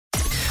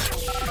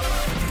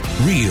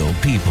Real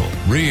people,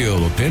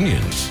 real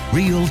opinions,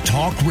 real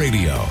talk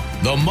radio.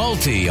 The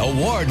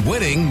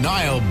multi-award-winning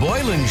Niall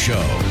Boylan Show.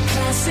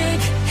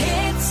 Classic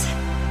hits.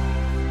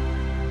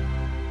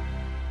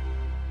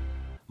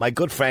 My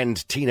good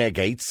friend Tina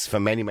Gates, for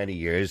many, many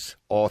years,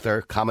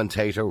 author,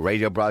 commentator,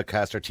 radio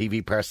broadcaster,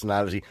 TV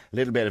personality, a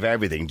little bit of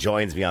everything,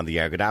 joins me on the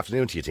air. Good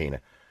afternoon to you, Tina.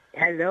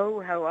 Hello,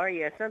 how are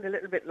you? I sound a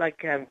little bit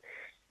like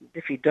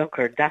Diffie Duck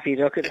or Daffy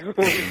Duck.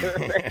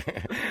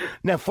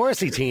 Now,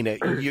 firstly, Tina,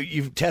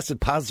 you've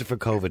tested positive for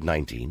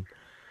COVID-19.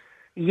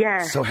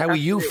 Yeah. So how are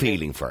you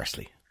feeling,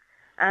 firstly?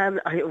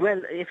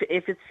 Well,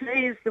 if it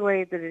stays the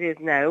way that it is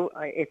now,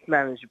 it's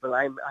manageable.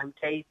 I'm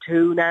day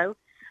 2 now,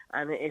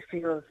 and it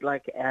feels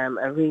like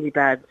a really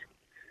bad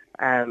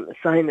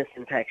sinus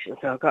infection.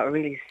 So I've got a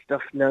really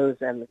stuffed nose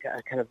and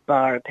a kind of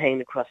bar of pain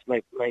across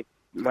my eyes.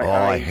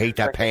 I hate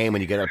that pain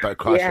when you get it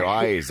across your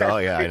eyes. Oh,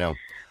 yeah, I know.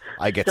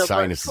 I get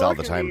sinuses all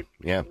the time.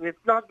 Yeah, it's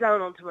not down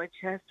onto my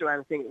chest or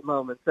anything at the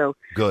moment. So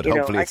good.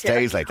 Hopefully it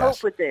stays like that.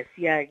 Cope with this.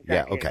 Yeah,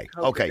 exactly.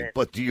 Yeah. Okay.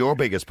 But your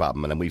biggest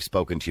problem, and we've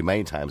spoken to you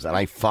many times, and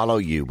I follow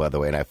you, by the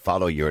way, and I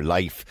follow your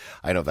life.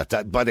 I know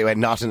that by the way,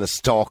 not in a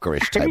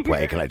stalkerish type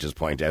way. Can I just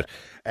point out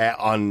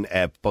on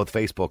both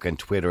Facebook and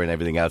Twitter and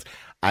everything else.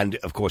 And,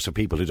 of course, for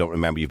people who don't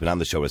remember, you've been on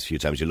the show a few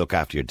times. You look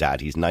after your dad.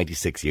 He's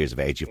 96 years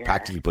of age. You've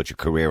practically put your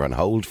career on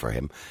hold for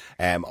him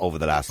over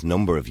the last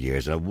number of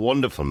years. And a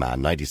wonderful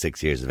man,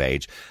 96 years of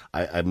age.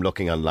 I'm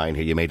looking online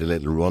here. You made a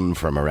little run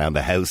for him around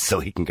the house so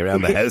he can get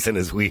around the house in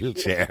his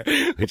wheelchair,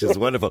 which is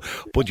wonderful.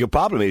 But your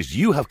problem is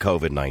you have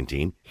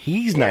COVID-19.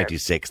 He's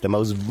 96, the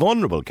most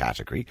vulnerable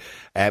category,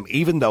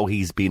 even though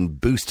he's been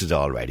boosted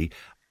already.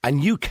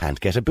 And you can't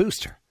get a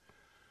booster.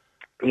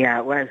 Yeah,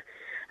 well...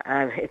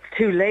 it's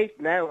too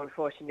late now,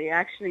 unfortunately.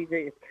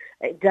 Actually,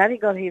 Daddy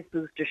got his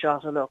booster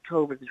shot on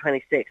October the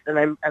 26th,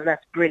 and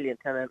that's brilliant.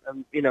 And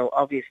I'm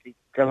obviously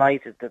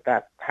delighted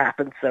that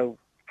happened so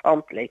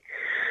promptly.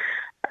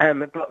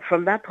 But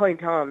from that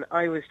point on,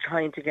 I was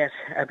trying to get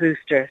a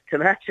booster to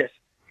match it,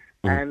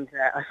 and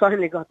I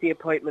finally got the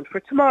appointment for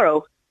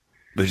tomorrow.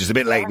 Which is a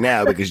bit late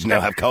now because you now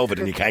have COVID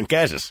and you can't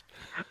get it.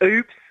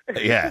 Oops.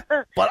 Yeah,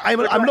 but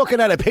I'm looking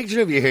at a picture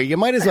of you here. You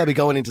might as well be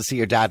going in to see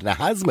your dad in a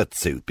hazmat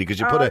suit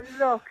because you put a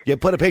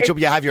picture up.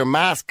 You have your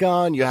mask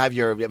on, you have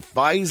your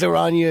visor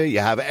on you, you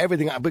have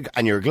everything,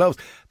 and your gloves.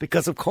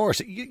 Because of course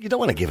you don't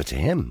want to give it to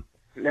him.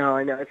 No,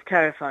 I know, it's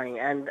terrifying,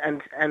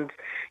 and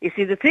you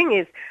see the thing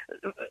is,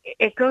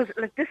 it goes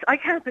like this. I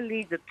can't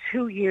believe that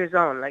 2 years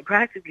on, like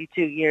practically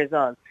 2 years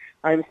on,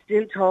 I'm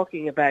still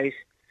talking about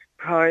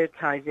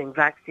prioritising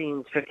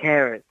vaccines for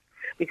carers.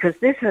 Because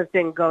this has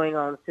been going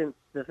on since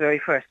the very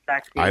first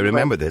vaccine. I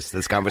remember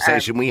this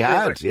conversation we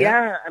had.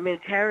 Yeah, I mean,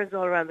 carers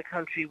all around the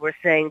country were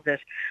saying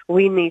that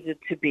we needed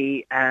to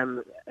be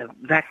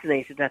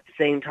vaccinated at the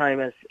same time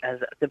as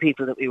the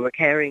people that we were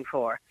caring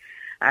for.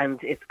 And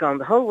it's gone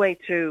the whole way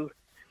through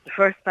the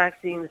first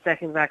vaccine, the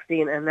second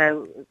vaccine, and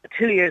now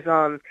 2 years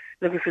on,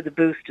 looking for the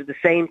booster, the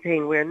same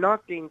thing. We're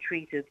not being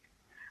treated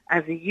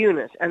as a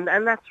unit. And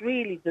that's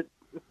really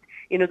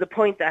the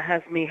point that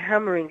has me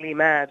hammeringly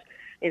mad,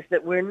 is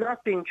that we're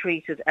not being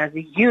treated as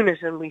a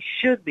unit, and we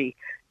should be.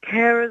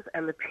 Carers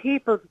and the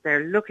people that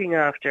they're looking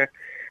after,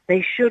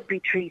 they should be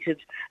treated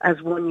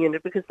as one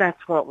unit because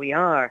that's what we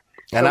are.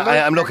 And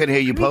I'm looking here,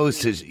 you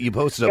posted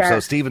up, so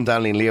Stephen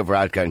Donnelly and Leo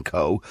Varadkar and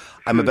co.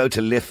 I'm about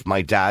to lift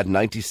my dad,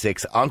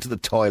 96, onto the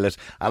toilet,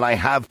 and I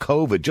have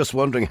COVID. Just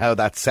wondering how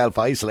that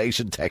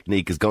self-isolation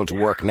technique is going to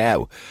work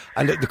now.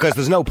 And because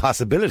there's no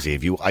possibility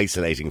of you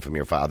isolating from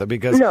your father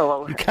because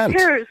you can't.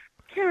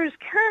 Carers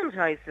can't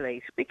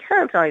isolate. We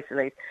can't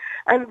isolate.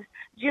 And,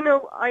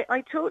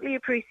 I totally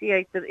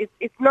appreciate that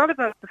it's not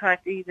about the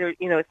fact either,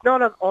 it's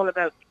not all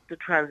about the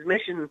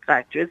transmission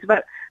factor. It's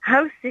about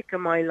how sick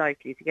am I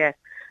likely to get.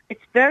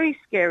 It's very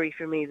scary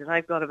for me that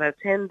I've got about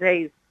 10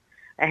 days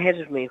ahead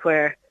of me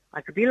where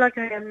I could be like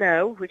I am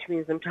now, which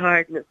means I'm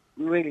tired and it's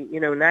really,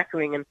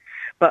 knackering,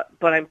 but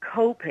I'm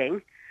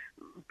coping.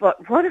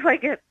 But what if I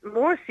get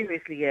more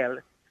seriously ill?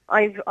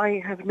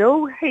 I have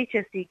no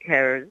HSE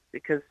carers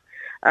because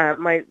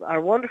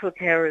our wonderful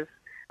carers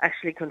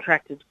actually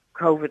contracted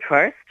COVID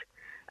first,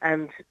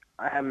 and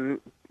the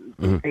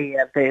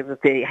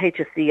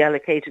HSC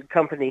allocated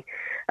company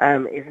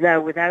is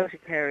now without a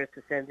carer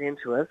to send in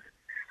to us.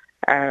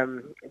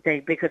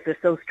 Because they're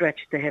so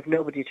stretched, they have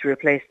nobody to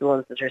replace the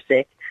ones that are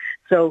sick.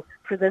 So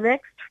for the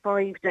next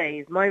 5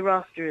 days, my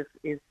roster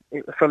is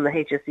from the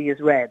HSC is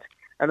red.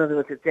 In other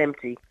words, it's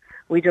empty.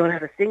 We don't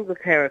have a single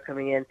carer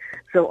coming in.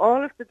 So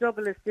all of the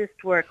double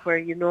assist work where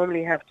you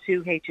normally have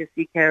 2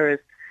 HSC carers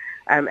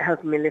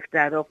helping me lift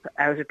Dad up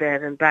out of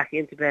bed and back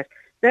into bed,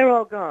 they're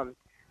all gone.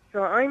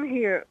 So I'm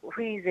here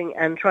wheezing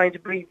and trying to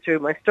breathe through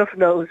my stuffed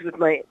nose with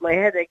my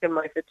headache and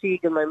my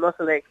fatigue and my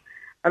muscle aches.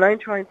 And I'm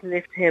trying to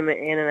lift him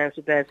in and out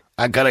of bed.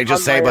 And can I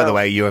just say, by the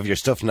way, you have your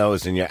stuffed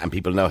nose and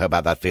people know how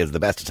bad that feels at the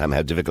best of time,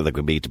 how difficult it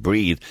could be to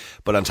breathe.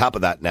 But on top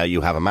of that, now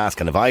you have a mask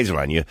and a visor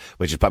on you,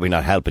 which is probably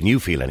not helping you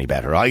feel any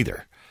better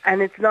either.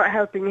 And it's not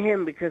helping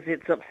him because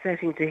it's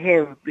upsetting to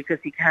him because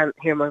he can't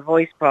hear my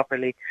voice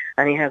properly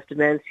and he has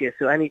dementia.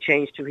 So any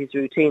change to his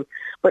routine.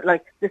 But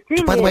like the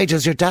thing By the way,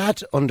 does your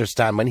dad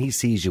understand when he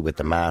sees you with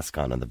the mask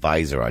on and the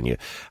visor on you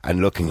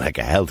and looking like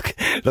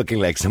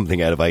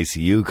something out of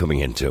ICU coming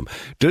into him?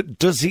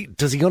 Does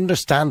he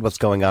understand what's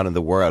going on in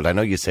the world? I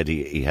know you said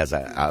he has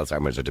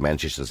Alzheimer's or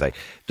dementia, should I say.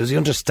 Does he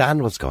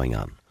understand what's going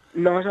on?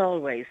 Not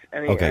always. I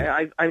mean,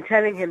 Okay. I'm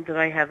telling him that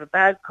I have a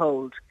bad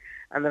cold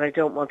and that I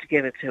don't want to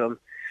give it to him.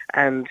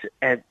 And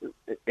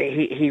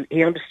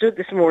he understood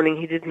this morning.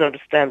 He didn't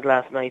understand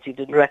last night. He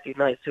didn't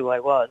recognise who I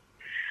was.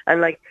 And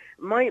like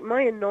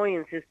my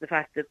annoyance is the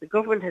fact that the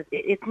government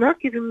it's not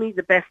giving me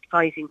the best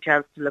fighting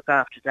chance to look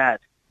after Dad.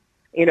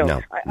 You know,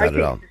 No, I not think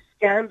at all. the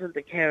scandal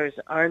that carers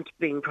aren't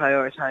being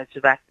prioritised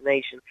for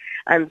vaccination,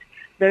 and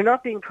they're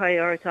not being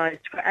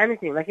prioritised for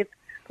anything. Like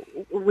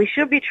we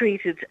should be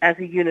treated as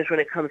a unit when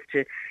it comes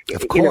to.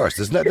 Of course,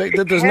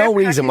 there's no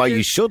reason why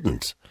you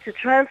shouldn't. To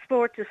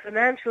transport, to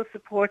financial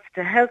supports,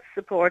 to health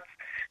supports,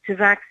 to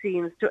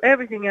vaccines, to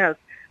everything else.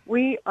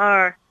 We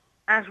are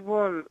at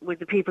one with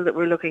the people that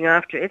we're looking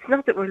after. It's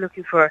not that we're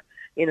looking for,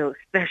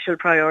 special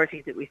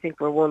priorities that we think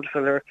we're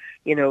wonderful or,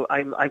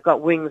 I've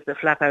got wings that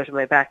flap out of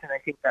my back and I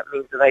think that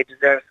means that I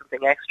deserve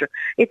something extra.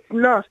 It's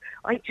not.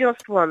 I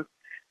just want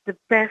the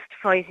best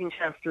fighting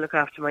chance to look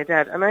after my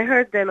dad. And I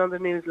heard then on the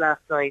news last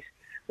night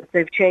that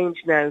they've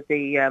changed now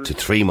the to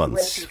 3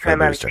 months waiting for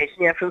time a booster.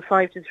 allocation, from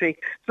 5 to 3.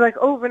 So like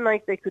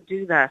overnight they could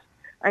do that,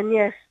 and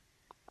yet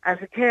as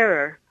a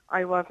carer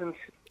I wasn't.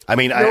 I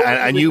mean, Nobody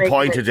and was you making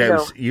pointed it,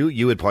 out,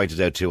 you had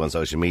pointed out too on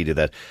social media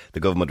that the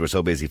government were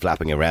so busy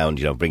flapping around,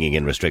 bringing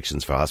in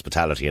restrictions for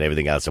hospitality and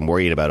everything else, and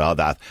worried about all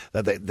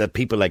that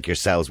people like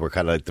yourselves were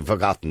kind of like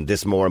forgotten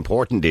this more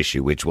important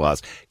issue, which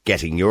was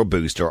getting your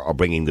booster or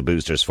bringing the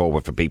boosters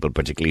forward for people,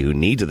 particularly who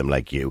needed them,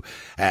 like you,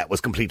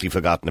 was completely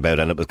forgotten about,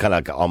 and it was kind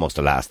of like almost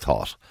a last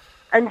thought.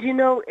 And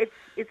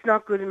it's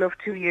not good enough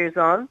 2 years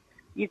on.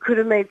 You could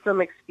have made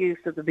some excuse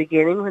at the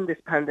beginning when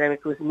this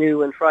pandemic was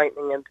new and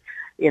frightening, and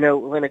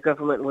when a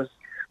government was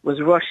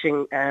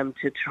rushing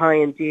to try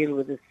and deal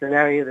with a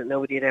scenario that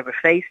nobody had ever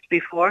faced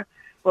before.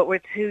 But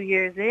we're 2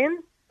 years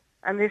in,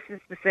 and this is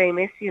the same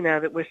issue now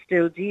that we're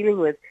still dealing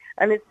with.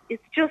 And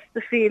it's just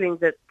the feeling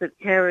that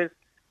carers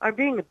are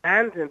being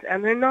abandoned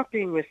and they're not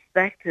being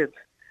respected.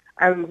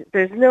 And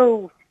there's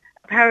no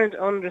apparent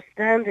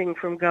understanding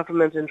from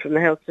government and from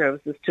the health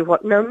services to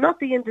what, now not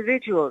the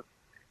individuals.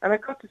 And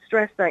I've got to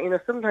stress that,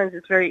 sometimes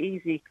it's very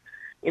easy,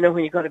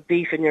 when you've got a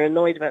beef and you're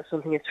annoyed about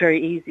something, it's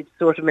very easy to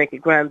sort of make a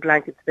grand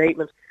blanket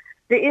statement.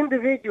 The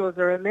individuals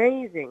are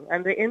amazing,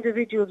 and the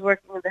individuals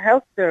working in the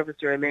health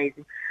service are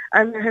amazing.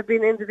 And there have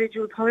been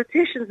individual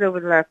politicians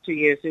over the last 2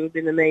 years who have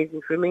been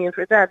amazing for me and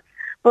for Dad.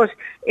 But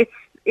it's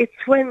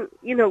when,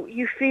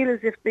 you feel as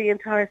if the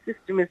entire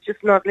system is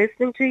just not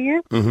listening to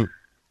you. Mm-hmm.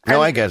 No,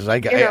 I get it.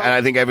 And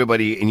I think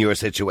everybody in your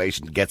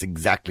situation gets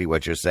exactly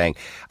what you're saying.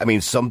 I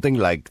mean, something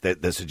like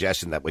the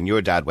suggestion that when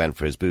your dad went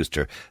for his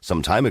booster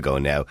some time ago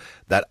now,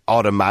 that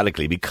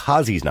automatically,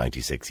 because he's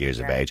 96 years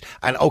of age,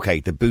 and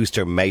okay, the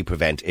booster may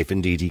prevent, if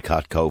indeed he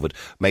caught COVID,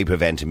 may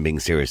prevent him being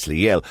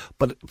seriously ill.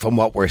 But from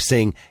what we're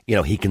seeing,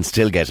 he can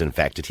still get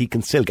infected. He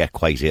can still get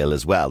quite ill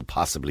as well,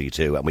 possibly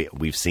too. And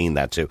we've seen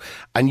that too.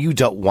 And you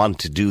don't want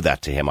to do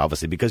that to him,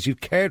 obviously, because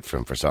you've cared for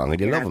him for so long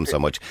and you love him so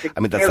much. I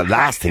mean, that's the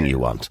last thing you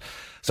want.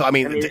 So, I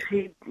mean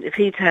if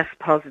he tests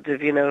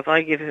positive, if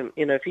I give him,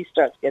 if he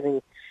starts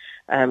getting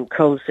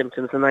cold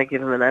symptoms and I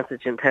give him an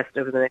antigen test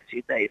over the next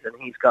few days and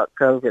he's got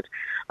COVID,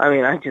 I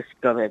mean, I'm just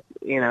gonna,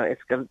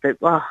 it's gonna be,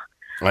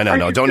 I know,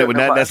 no,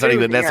 let's not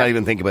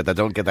even think about that.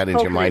 Don't get that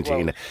into your mind,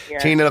 Tina. Yeah.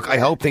 Tina, look, I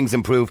hope things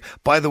improve.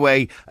 By the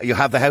way, you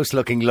have the house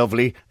looking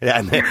lovely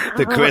and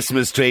the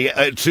Christmas tree.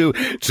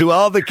 To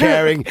all the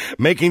caring,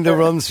 making the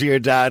runs for your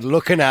dad,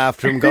 looking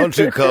after him, going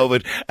through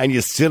COVID, and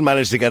you still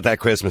managed to get that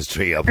Christmas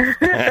tree up.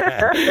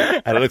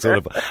 And it looks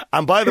wonderful.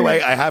 And by the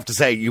way, I have to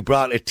say, you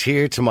brought a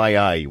tear to my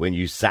eye when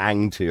you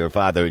sang to your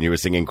father and you were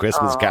singing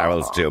Christmas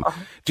carols to him.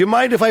 Do you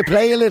mind if I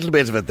play a little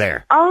bit of it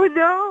there? Oh,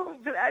 no,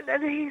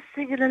 and he's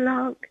singing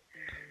along.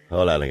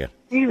 Hold on again.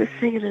 He was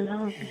singing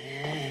along.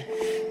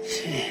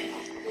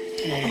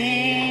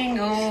 Sing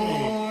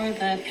o'er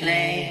the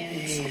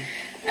plains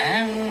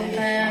and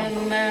the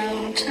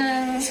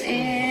mountains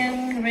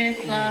in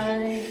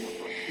reply,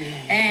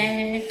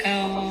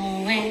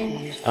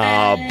 echoing.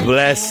 Oh,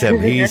 bless him.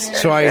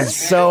 He's trying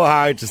so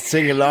hard to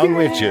sing along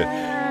with you.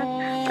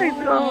 I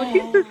know,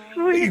 he's a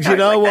sweet. Do you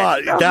know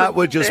what? That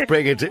would just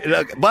bring it to...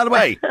 Look, by the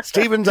way,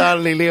 Stephen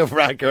Donnelly, Leo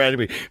Frank, or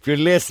anybody, if you're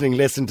listening,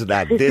 listen to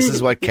that. This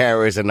is what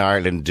carers in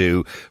Ireland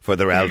do for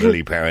their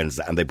elderly parents,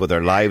 and they put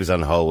their lives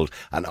on hold,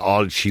 and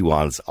all she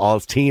wants, all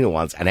Tina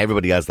wants, and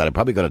everybody else that I'm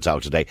probably going to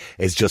talk today,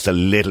 is just a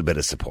little bit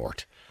of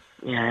support.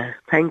 Yeah,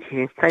 thank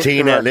you. Thanks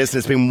Tina, so much. listen,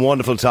 it's been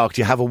wonderful talk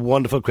to you. Have a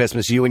wonderful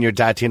Christmas, you and your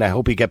dad, Tina. I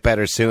hope you get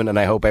better soon, and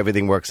I hope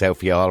everything works out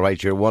for you, all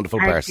right? You're a wonderful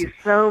person. Thank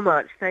you so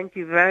much. Thank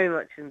you very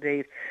much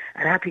indeed.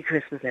 And happy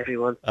Christmas,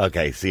 everyone.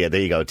 Okay, so yeah,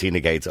 there you go.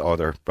 Tina Gates,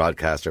 author,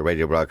 broadcaster,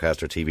 radio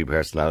broadcaster, TV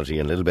personality,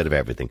 and a little bit of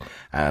everything.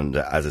 And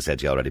as I said,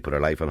 she already put her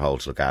life on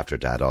hold to look after her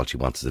dad. All she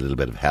wants is a little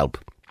bit of help.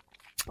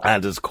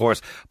 And of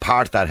course,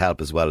 part of that help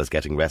as well is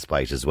getting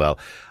respite as well.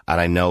 And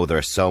I know there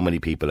are so many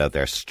people out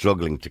there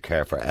struggling to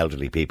care for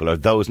elderly people, or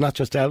those, not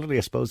just elderly,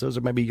 I suppose, those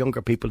are maybe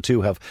younger people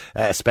too, have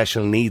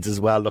special needs as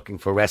well, looking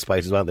for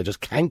respite as well. They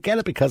just can't get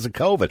it because of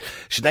COVID.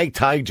 Sinead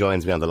Tighe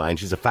joins me on the line.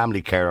 She's a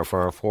family carer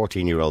for her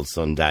 14-year-old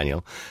son,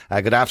 Daniel.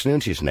 Good afternoon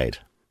to you, Sinead.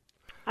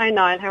 Hi,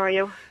 Niall. How are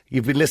you?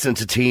 You've been listening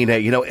to Tina.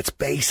 You know, it's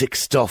basic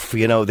stuff,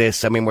 you know,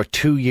 this. I mean, we're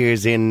 2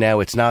 years in now.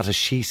 It's not, as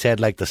she said,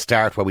 like the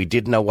start where we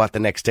didn't know what the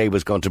next day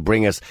was going to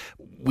bring us.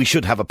 We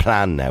should have a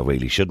plan now,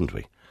 really, shouldn't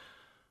we?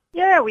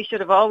 Yeah, we should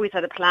have always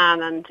had a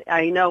plan, and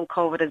I know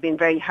COVID has been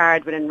very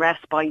hard within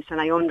respite, and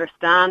I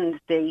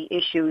understand the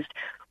issues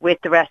with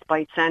the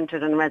respite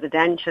centres and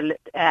residential,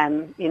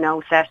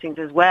 settings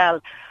as well.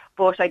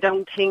 But I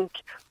don't think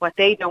what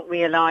they don't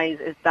realise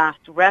is that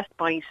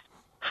respite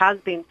has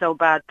been so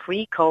bad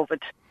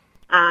pre-COVID,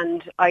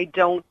 and I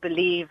don't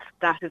believe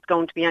that it's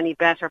going to be any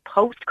better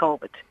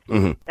post-COVID.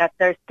 Mm-hmm. That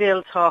they're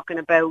still talking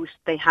about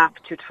they have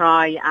to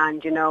try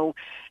and,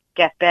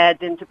 get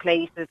beds into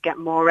places, get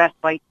more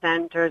respite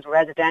centres,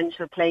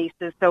 residential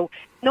places. So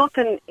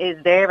nothing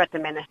is there at the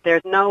minute.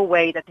 There's no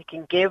way that they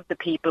can give the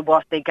people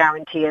what they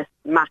guarantee is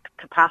max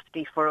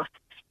capacity for us.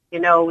 You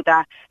know,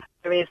 that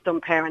there is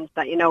some parents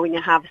that, when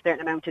you have a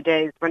certain amount of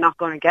days, we're not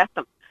going to get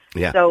them.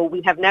 Yeah. So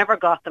we have never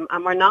got them,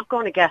 and we're not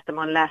going to get them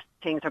unless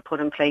things are put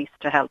in place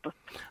to help us.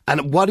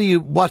 And what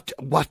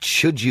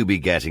should you be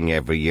getting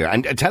every year?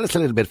 And tell us a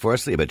little bit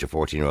firstly about your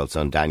 14-year-old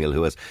son, Daniel,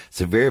 who has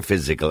severe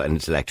physical and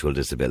intellectual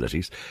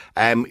disabilities.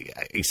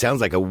 He sounds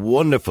like a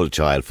wonderful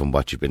child from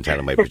what you've been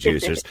telling my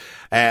producers.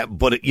 But,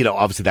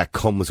 obviously that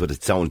comes with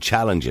its own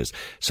challenges.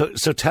 So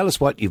tell us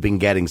what you've been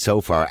getting so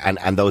far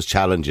and those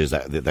challenges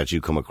that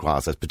you come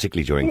across,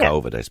 particularly during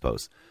COVID, I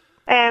suppose.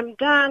 Dan,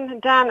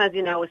 as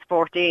you know, is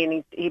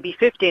 14. He'll be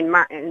 15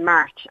 in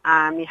March.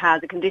 He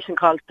has a condition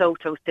called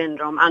Soto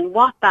syndrome, and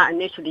what that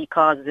initially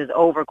causes is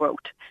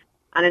overgrowth.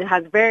 And it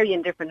has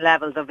varying different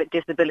levels of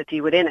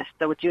disability within it,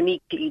 so it's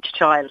unique to each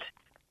child.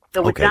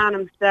 So with Dan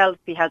himself,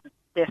 he has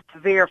this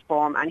severe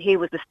form, and he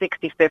was the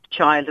 65th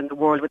child in the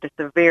world with a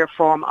severe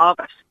form of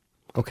it.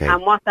 Okay.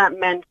 And what that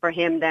meant for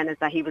him then is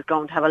that he was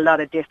going to have a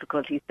lot of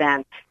difficulties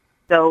then.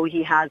 So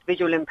he has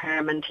visual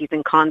impairment, he's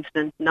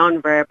incontinent,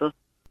 non-verbal,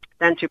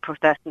 sensory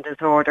processing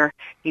disorder,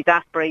 he's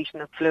aspiration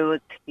of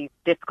fluids, he's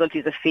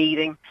difficulties of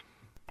feeding,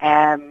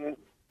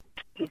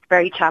 he's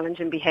very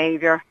challenging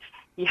behaviour.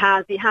 He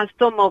has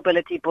some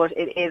mobility, but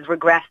it is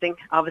regressing,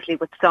 obviously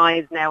with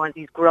size now as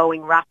he's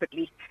growing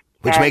rapidly.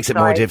 Which makes it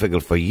more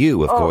difficult for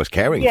you, of course,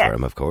 caring for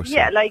him, of course.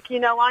 Yeah,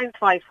 I'm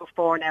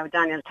 5'4" now,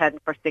 Daniel's heading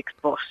for 6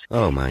 foot.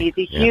 Oh my. He's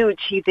a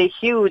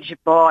huge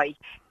boy.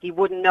 He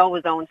wouldn't know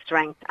his own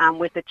strength, and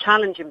with the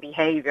challenging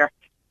behaviour,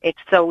 it's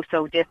so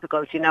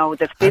difficult,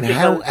 the physical...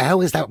 And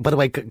how is that, by the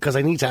way, because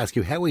I need to ask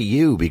you, how are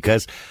you?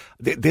 Because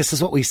this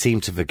is what we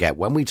seem to forget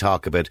when we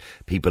talk about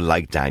people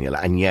like Daniel,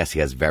 and yes, he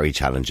has very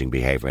challenging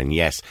behaviour, and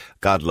yes,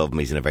 God love him,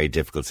 he's in a very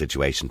difficult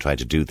situation trying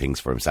to do things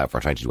for himself,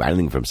 or trying to do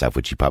anything for himself,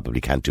 which he probably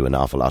can't do an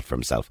awful lot for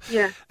himself.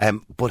 Yeah.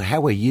 But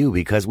how are you?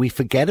 Because we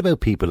forget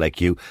about people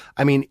like you.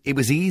 I mean, it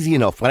was easy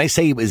enough. When I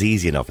say it was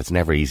easy enough, it's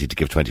never easy to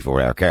give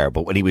 24-hour care,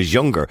 but when he was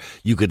younger,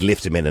 you could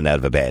lift him in and out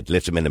of a bed,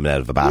 lift him in and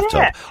out of a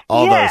bathtub,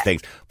 all those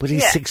things. But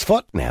he's 6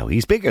 foot now.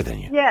 He's bigger than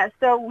you. Yeah,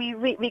 so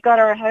we got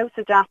our house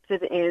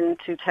adapted in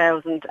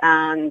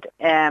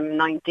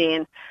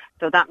 2019.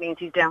 So that means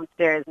he's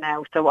downstairs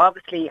now. So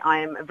obviously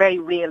I'm a very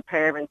real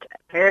person,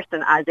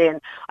 as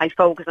in I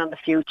focus on the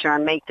future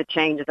and make the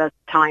changes as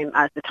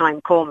the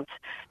time comes.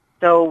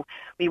 So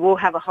we will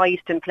have a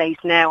hoist in place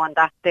now, and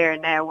that's there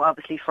now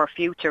obviously for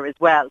future as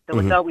well. So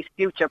it's always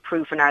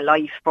future-proof in our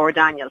life for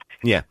Daniel.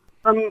 Yeah.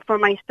 For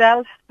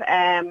myself,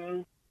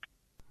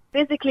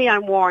 physically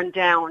I'm worn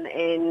down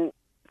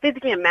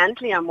physically and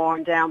mentally I'm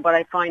worn down, but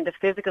I find the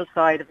physical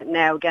side of it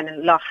now getting a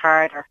lot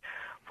harder,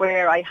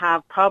 where I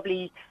have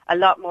probably a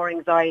lot more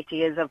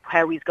anxiety as of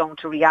how he's going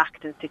to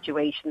react in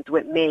situations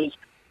with me.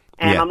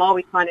 I'm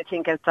always trying to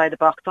think outside the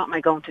box. What am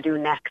I going to do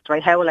next?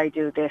 Right? How will I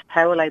do this?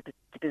 How will I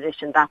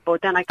position that?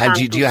 But then I can't.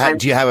 And do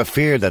you have a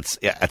fear that's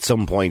at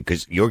some point,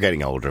 because you're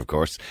getting older, of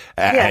course,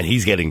 and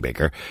he's getting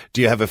bigger?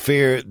 Do you have a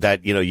fear that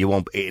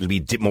it'll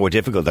be more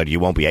difficult, that you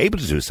won't be able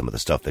to do some of the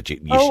stuff that you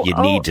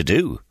need to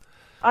do?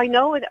 I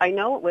know it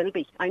will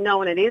be. I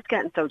know, and it is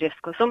getting so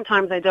difficult.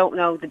 Sometimes I don't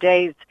know the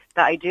days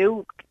that I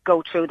do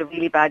go through the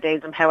really bad days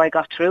and how I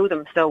got through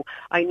them. So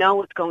I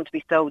know it's going to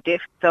be so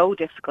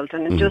difficult,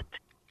 and just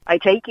I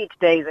take each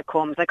day as it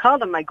comes. I call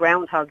them my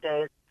groundhog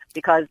days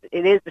because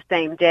it is the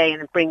same day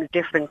and it brings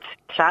different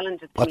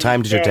challenges. What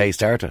time does your day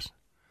start at?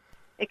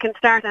 It can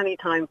start any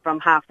time from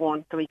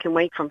 1:30, so we can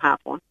wake from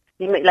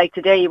 1:30. Like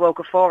today, you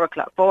woke at 4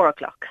 o'clock.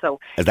 So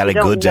is that a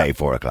good day?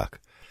 4 o'clock.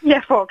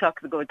 Yeah, 4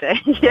 o'clock's a good day.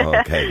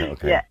 Yeah.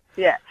 Okay.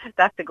 Yeah,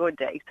 that's a good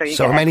day.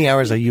 So how many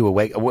hours are you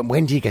awake?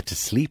 When do you get to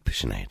sleep,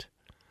 Sinead?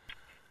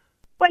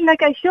 Well,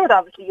 like I should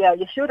obviously,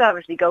 you should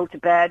obviously go to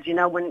bed,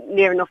 when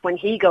near enough when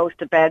he goes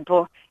to bed.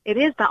 But it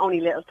is that only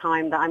little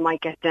time that I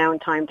might get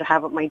downtime to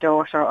have with my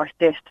daughter or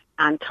sit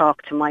and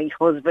talk to my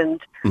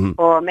husband,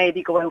 or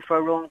maybe go out for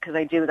a run because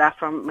I do that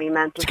for my mental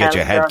health. To get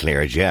your head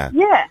cleared, yeah.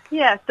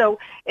 Yeah. So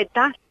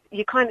that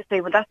you kind of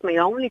say, well, that's my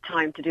only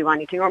time to do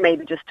anything, or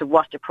maybe just to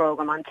watch a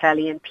program on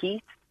telly in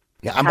peace.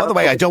 Yeah, and by the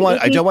way, I don't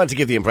want to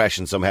give the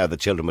impression somehow that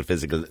children with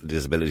physical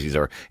disabilities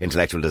or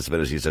intellectual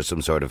disabilities are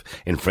some sort of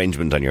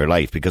infringement on your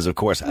life, because of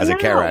course, as a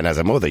carer and as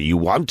a mother, you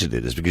want to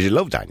do this because you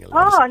love Daniel.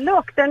 Oh,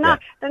 look, they're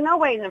not. They're no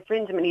way an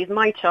infringement. He's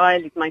my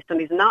child. He's my son.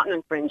 He's not an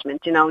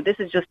infringement.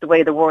 This is just the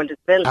way the world is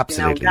built.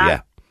 Absolutely,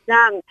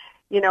 Dan,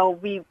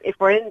 if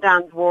we're in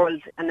Dan's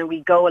world and then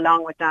we go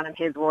along with Dan in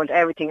his world,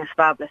 everything is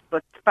fabulous.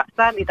 But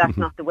sadly, that's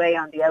not the way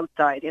on the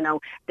outside.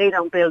 They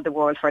don't build the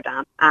world for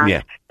Dan.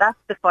 And that's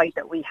the fight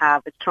that we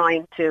have, is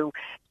trying to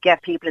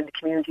get people in the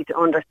community to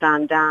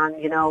understand Dan,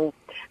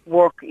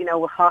 work,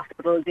 with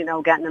hospitals,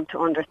 getting them to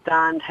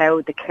understand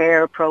how the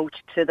care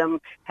approach to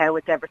them, how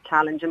it's ever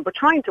challenging, but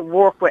trying to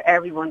work with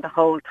everyone the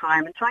whole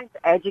time and trying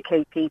to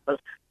educate people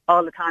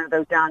all the time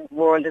about Dan's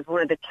world is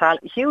one of the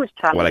huge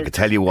challenges. Well, I can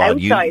tell you what,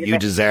 you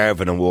deserve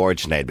an award,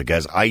 Sinead,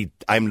 because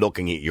I'm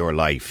looking at your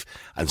life,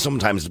 and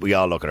sometimes we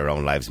all look at our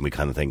own lives and we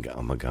kind of think,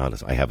 oh my God,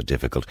 I have it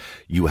difficult.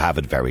 You have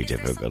it very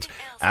difficult.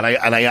 And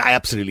I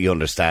absolutely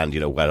understand,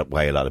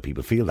 why a lot of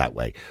people feel that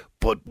way.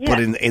 But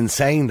in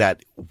saying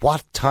that,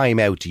 what time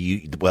out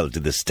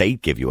did the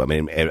state give you? I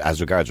mean, as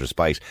regards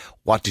respite,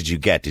 what did you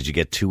get? Did you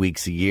get 2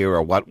 weeks a year,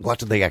 or what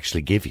did they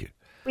actually give you?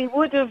 We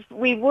would have,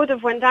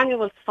 when Daniel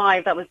was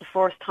 5, that was the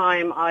first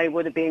time I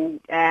would have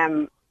been,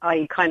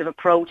 I kind of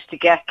approached to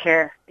get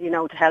care,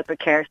 to help with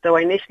care. So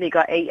I initially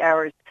got 8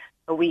 hours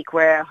a week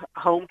where a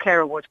home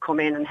carer would come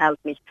in and help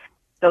me.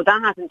 So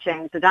that hasn't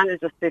changed. So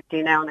Daniel's just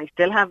 15 now and I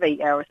still have 8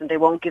 hours and they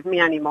won't give me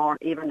any more,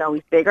 even though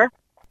he's bigger.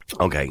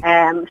 Okay.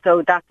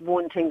 So that's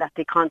one thing that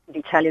they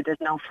constantly tell you, there's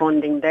no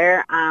funding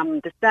there.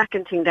 The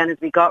second thing then is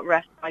we got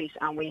respite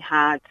and we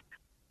had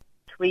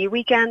 3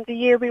 weekends a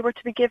year we were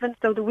to be given.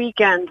 So the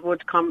weekend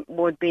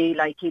would be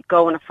like he'd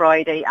go on a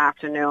Friday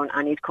afternoon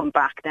and he'd come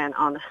back then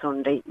on a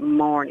Sunday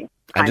morning.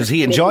 And does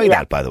he enjoy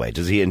that, by the way?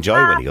 Does he enjoy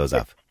when he goes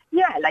off?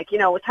 Yeah,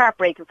 it's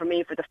heartbreaking for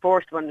me for the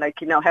first one,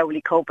 how will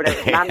he cope with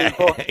it?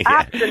 But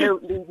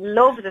absolutely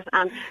loves it.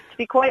 And to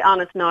be quite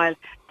honest, Niall,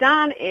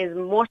 Dan is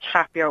much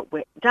happier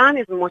with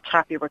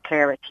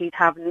carers. He'd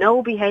have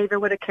no behaviour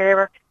with a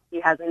carer.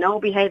 He has no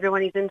behaviour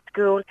when he's in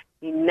school.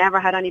 He never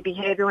had any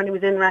behaviour when he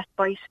was in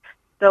respite.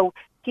 So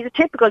he's a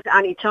typical to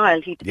any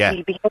child. He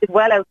behaves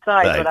well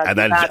outside. Right. But and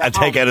then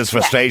take out his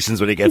frustrations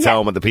when he gets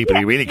home and the people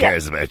he really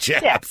cares about. Yeah,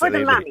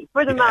 absolutely.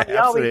 For the mammy,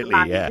 always the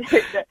mammy. Yeah.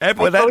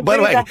 By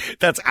the way,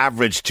 that's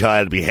average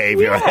child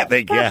behaviour, I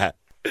think,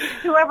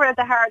 Whoever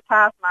the hard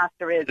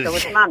taskmaster is, so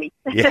it's mammy.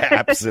 Yeah,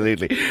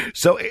 absolutely.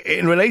 So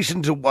in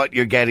relation to what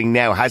you're getting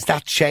now, has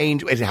that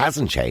changed? It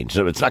hasn't changed,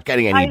 so it's not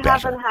getting any better.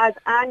 I haven't had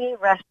any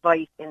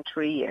respite in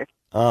 3 years.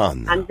 Oh,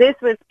 no. And this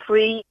is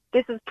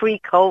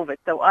pre-COVID,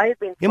 so I've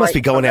been... You must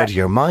be going out of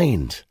your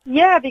mind.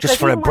 Yeah, because... Just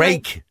for a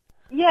break.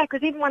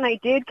 Because even when I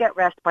did get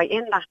respite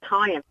in that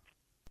time,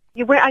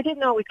 I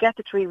didn't always get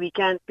the 3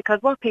 weekends,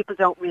 because what people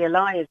don't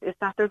realise is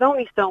that there's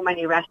only so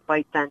many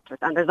respite centres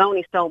and there's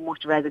only so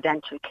much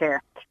residential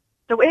care.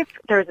 So if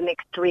there's an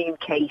extreme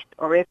case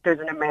or if there's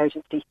an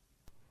emergency,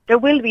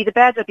 the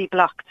beds will be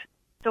blocked.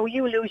 So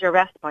you lose your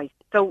respite.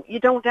 So you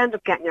don't end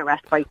up getting your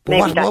respite.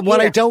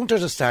 What I don't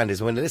understand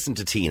is when I listen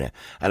to Tina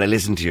and I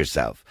listen to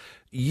yourself,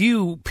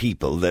 you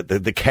people, the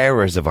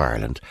carers of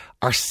Ireland,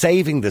 are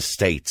saving the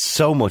state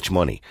so much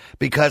money.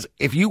 Because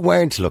if you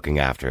weren't looking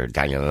after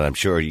Daniel, and I'm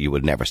sure you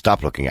would never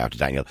stop looking after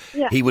Daniel,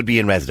 he would be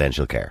in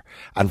residential care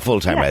and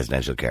full-time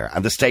residential care.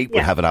 And the state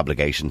would have an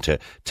obligation to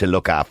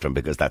look after him,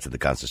 because that's in the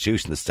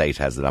Constitution. The state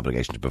has an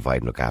obligation to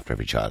provide and look after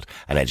every child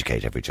and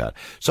educate every child.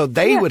 So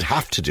they would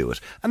have to do it.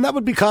 And that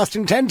would be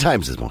costing 10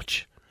 times as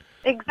much.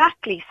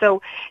 Exactly. So,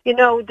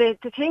 the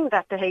thing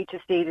that the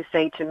HSC to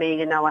say to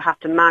me, I have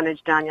to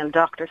manage Daniel,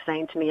 doctor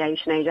saying to me,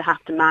 Sinead, I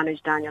have to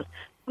manage Daniel.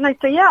 And I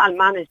say, I'll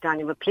manage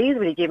Daniel, but please,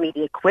 will you give me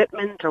the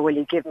equipment or will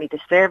you give me the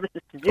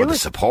services to do it? Or the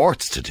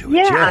supports to do it,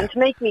 yeah. And to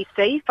make me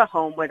safe at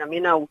home with him,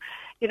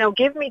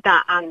 give me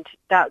that and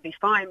that'll be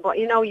fine. But,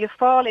 you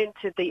fall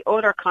into the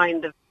other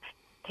kind of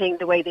thing,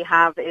 the way they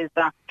have is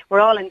that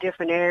we're all in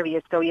different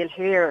areas. So you'll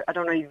hear, I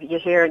don't know, you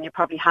hear and you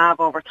probably have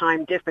over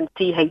time, different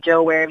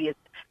CHO areas.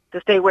 So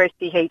say we're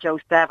CHO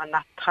 7,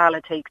 that's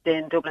Tala takes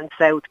in, Dublin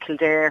South,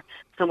 Kildare,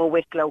 some of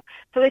Wicklow.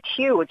 So it's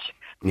huge.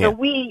 Yeah. So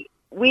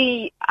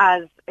we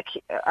as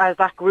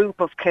that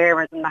group of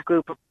carers and that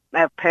group of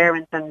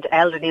parents and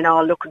elderly and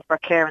all looking for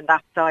care on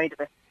that side of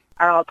it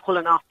are all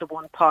pulling off the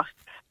one pot.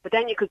 But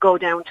then you could go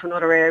down to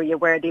another area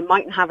where they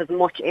mightn't have as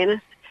much in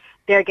it.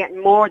 They're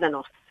getting more than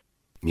us.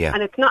 Yeah.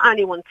 And it's not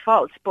anyone's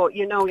fault, but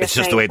you're it's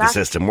just the way the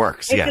system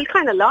works. It's a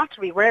kind of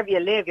lottery. Wherever you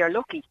live, you're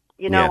lucky.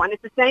 You know, Yeah. and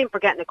it's the same for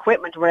getting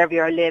equipment wherever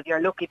you live. You're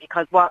lucky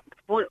because what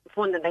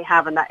funding they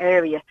have in that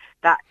area,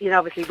 that, you know,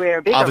 obviously we're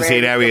a bigger Obviously,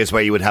 in area. areas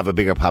where you would have a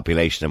bigger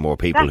population and more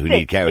people That's who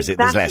need it, carers, there's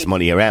less exactly.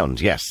 money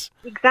around. Yes.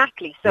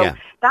 Exactly. So Yeah.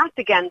 that's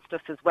against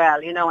us as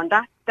well, you know, and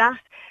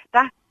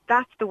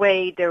that's the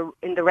way they're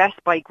in the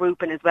respite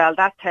grouping as well.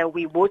 That's how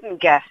we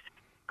wouldn't get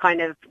kind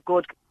of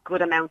good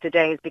amount of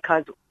days,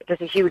 because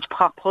there's a huge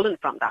pot pulling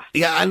from that.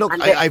 Yeah, and look,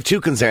 And I have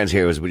two concerns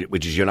here,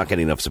 which is you're not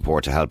getting enough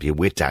support to help you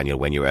with Daniel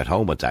when you're at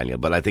home with Daniel.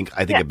 But I think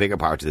a bigger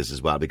part of this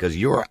as well, because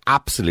you're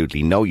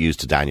absolutely no use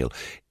to Daniel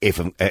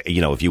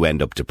if you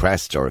end up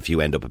depressed or if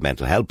you end up with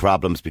mental health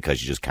problems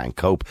because you just can't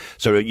cope.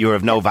 So you're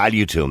of no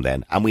value to him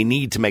then, and we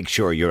need to make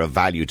sure you're of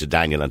value to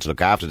Daniel and to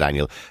look after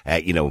Daniel,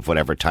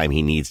 whatever time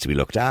he needs to be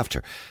looked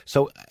after.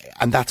 So,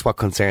 and that's what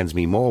concerns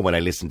me more when I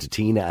listen to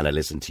Tina and I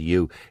listen to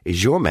you,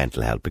 is your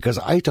mental health, because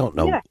I don't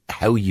know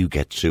how you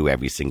get through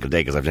every single day,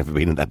 because I've never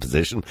been in that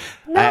position.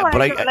 No,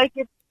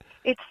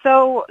 it's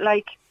so,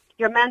 like,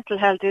 your mental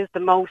health is the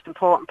most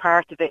important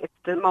part of it. It's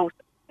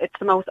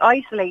the most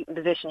isolating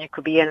position you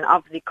could be in. And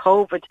obviously,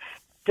 COVID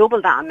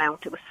doubled that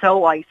amount. It was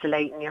so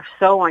isolating. You're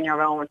so on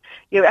your own.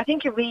 I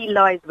think you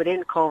realised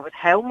within COVID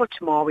how much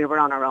more we were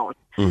on our own,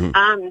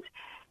 and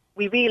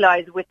we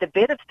realised with the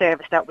bit of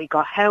service that we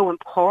got how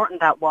important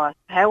that was.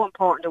 How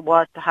important it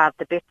was to have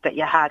the bits that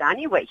you had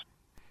anyway,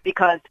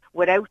 because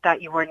without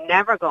that, you were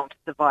never going to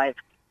survive.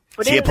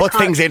 But so you put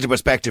things into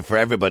perspective for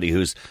everybody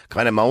who's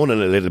kind of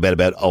moaning a little bit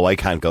about, I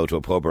can't go to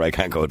a pub or I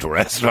can't go to a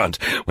restaurant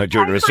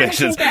during the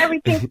restrictions.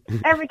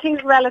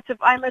 Everything's relative.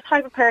 I'm a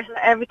type of person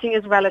that everything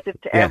is relative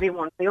to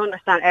everyone. I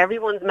understand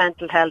everyone's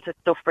mental health is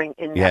suffering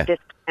at this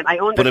time. I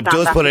understand. But it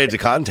does put it into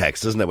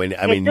context, doesn't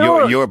it?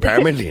 You're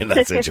permanently in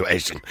that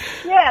situation.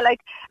 Yeah, like,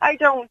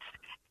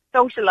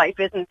 social life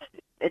isn't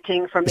a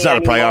thing for me. It's not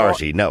anymore. a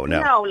priority, no.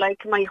 No,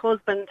 like my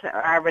husband,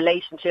 our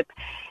relationship,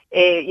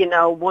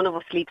 one of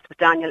us sleeps with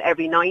Daniel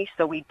every night,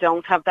 so we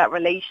don't have that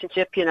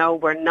relationship,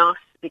 we're not,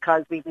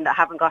 because we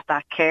haven't got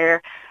that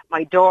care.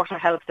 My daughter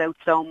helps out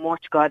so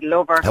much, God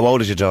love her. How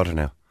old is your daughter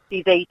now?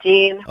 She's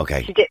 18.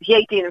 Okay. She's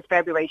 18 in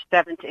February, she's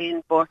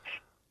 17, but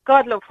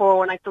God love her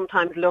when I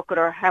sometimes look at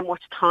her, how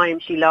much time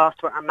she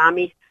lost with her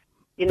mammy.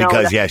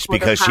 Because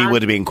she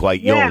would have been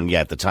quite young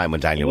at the time when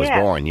Daniel was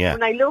born. Yeah.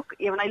 When I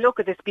look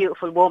at this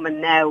beautiful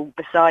woman now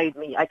beside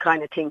me, I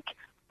kind of think,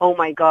 oh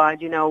my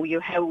God,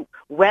 how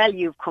well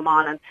you've come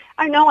on, and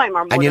I know I'm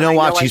her mother. And you know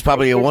what? She's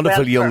probably a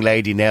wonderful young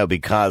lady lady now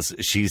because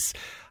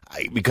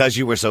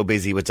you were so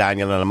busy with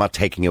Daniel, and I'm not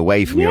taking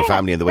away from your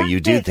family and the way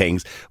you do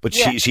things, but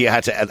she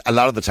had to, a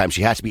lot of the time,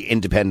 she had to be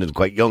independent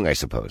quite young, I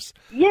suppose.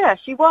 Yeah,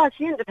 she was.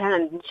 She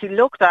independent, and she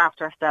looked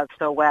after herself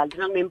so well, do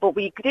you know what I mean? But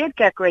we did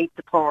get great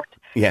support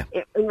in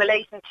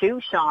relation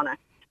to Shauna.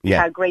 We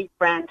had great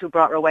friends who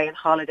brought her away on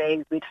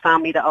holidays. We had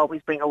family that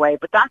always bring her away,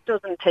 but that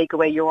doesn't take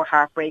away your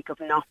heartbreak of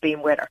not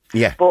being with her.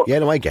 Yeah, but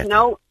I get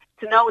that.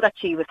 To know that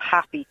she was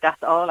happy,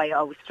 that's all I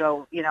always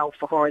strove,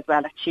 for her as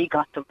well, that she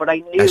got them. But I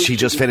knew... Has she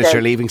just finished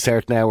her leaving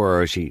cert now,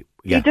 or is she...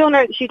 Yeah.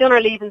 She done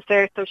her leaving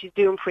cert, so she's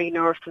doing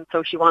pre-nursing,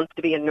 so she wants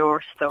to be a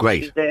nurse. So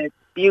great. She's a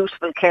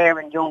beautiful,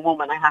 caring young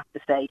woman, I have to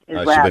say,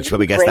 as well. She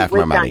probably gets that from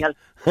her mammy.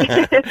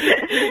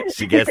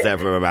 She gets that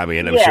from her mammy,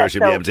 and I'm sure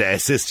she'll be able to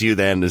assist you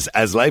then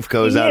as life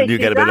goes on and you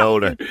get a bit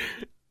older.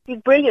 She's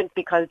brilliant,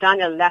 because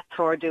Daniel lets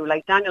her do,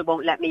 like, Daniel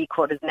won't let me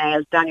cut his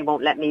nails, Daniel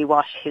won't let me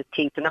wash his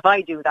teeth, and if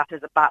I do that,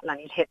 there's a battle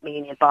and he'll hit me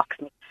and he'll box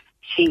me.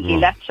 He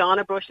lets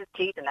Shauna brush his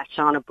teeth and lets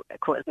Shauna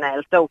cut his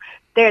nails. So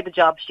they're the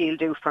jobs she'll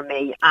do for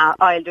me.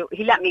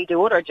 He let me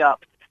do other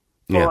jobs.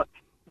 But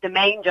the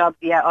main jobs,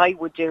 I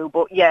would do.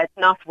 But it's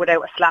not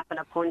without a slap and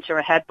a punch or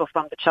a headbutt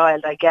from the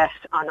child, I guess,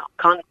 on a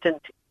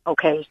constant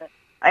occasion.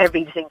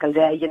 Every single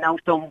day, you're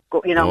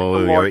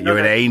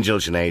an angel,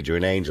 Sinead. You're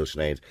an angel,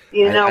 Sinead.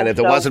 And if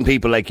there wasn't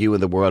people like you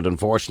in the world,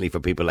 unfortunately, for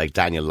people like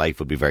Daniel, life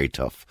would be very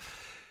tough.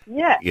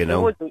 Yeah,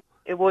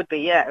 it would be.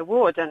 Yeah, it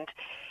would. And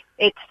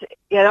it's,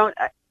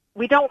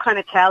 we don't kind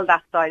of tell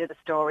that side of the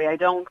story. I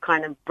don't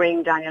kind of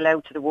bring Daniel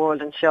out to the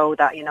world and show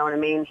that, you know what I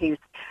mean?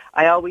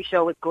 I always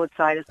show his good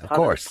side, his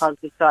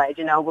positive side,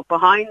 but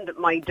behind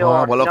my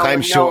door. Well, look,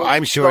 I'm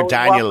sure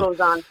Daniel. What goes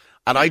on.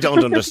 And I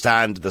don't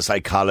understand the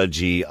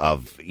psychology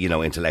of,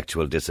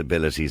 intellectual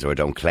disabilities, or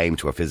don't claim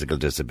to have physical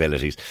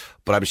disabilities.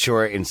 But I'm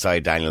sure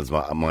inside Daniel's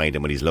mind,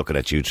 and when he's looking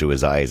at you through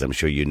his eyes, I'm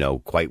sure you know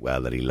quite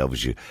well that he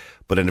loves you.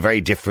 But in a very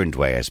different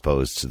way, I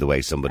suppose, to the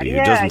way somebody who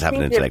doesn't have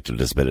an intellectual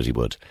disability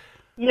would.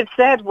 You've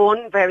said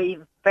one very,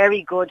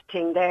 very good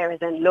thing there, is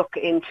then look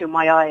into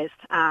my eyes.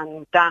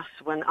 And that,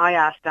 when I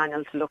ask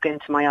Daniel to look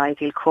into my eyes,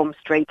 he'll come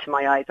straight to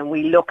my eyes, and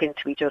we look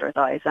into each other's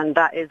eyes. And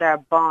that is our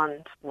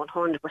bond,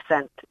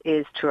 100%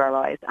 is through our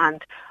eyes.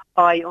 And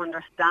I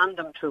understand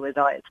him through his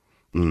eyes.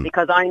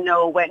 Because I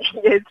know when he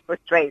is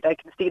frustrated, I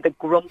can see the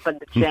grump and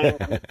the change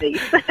in his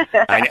face.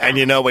 and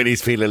you know when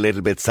he's feeling a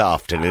little bit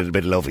soft and a little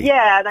bit lovey.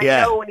 Yeah, and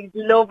I know when he's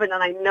loving,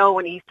 and I know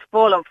when he's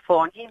full of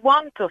fun. He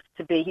wants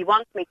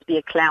me to be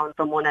a clown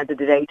from one end of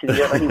the day to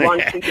the other. He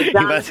wants me to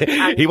dance.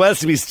 He wants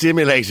to be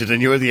stimulated, and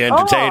you're the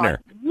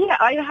entertainer. Oh, Yeah,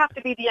 I have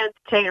to be the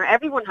entertainer.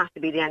 Everyone has to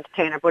be the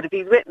entertainer. But if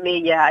he's with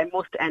me, yeah, I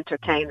must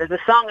entertain. There's a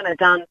song and a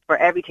dance for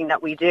everything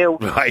that we do.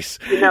 Right.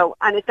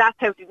 And that's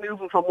how to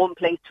moving from one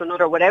place to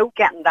another without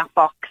getting that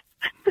box.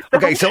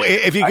 Okay, so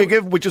if you could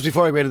give, just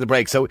before we go to the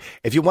break, so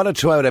if you want to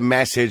throw out a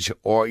message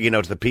or,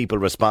 to the people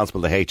responsible,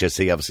 the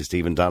HSC, obviously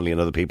Stephen Donnelly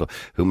and other people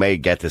who may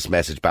get this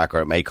message back or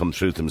it may come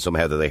through to them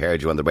somehow that they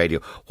heard you on the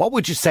radio, what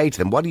would you say to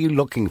them? What are you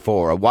looking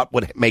for or what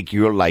would make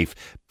your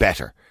life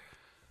better?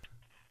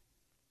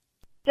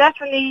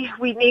 Definitely,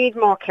 we need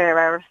more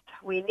carers.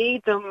 We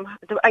need them.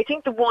 I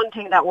think the one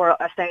thing that we're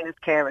saying as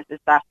carers is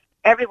that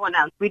everyone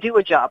else, we do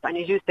a job, and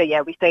as you say,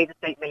 yeah, we save the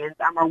state millions,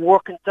 and we're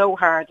working so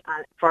hard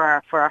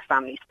for our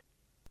families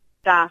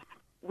that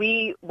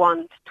we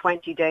want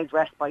 20 days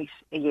respite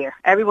a year.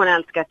 Everyone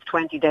else gets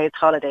 20 days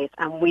holidays,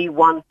 and we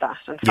want that.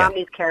 And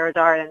Families Carers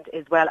Ireland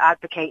is well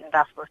advocating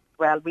that for us as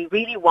well. We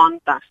really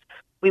want that.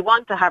 We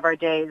want to have our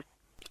days.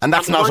 And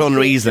that's not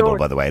unreasonable,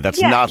 by the way.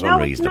 That's not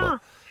unreasonable. It's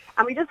not.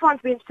 And we just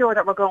want to be sure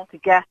that we're going to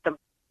get them.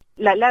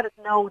 Let us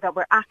know that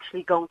we're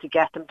actually going to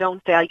get them.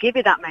 Don't say, I'll give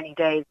you that many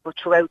days, but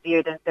throughout the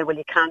year then say, well,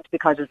 you can't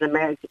because there's an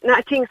emergency. Now,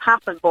 things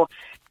happen, but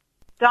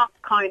stop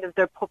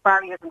they put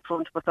barriers in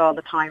front of us all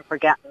the time for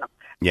getting them.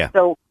 Yeah.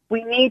 So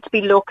we need to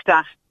be looked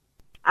at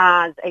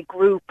as a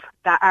group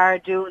that are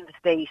doing the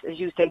state, as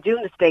you say,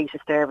 doing the state a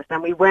service.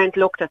 And we weren't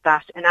looked at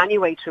that in any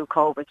way through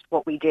COVID,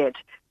 what we did.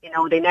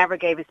 They never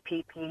gave us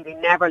PPE. They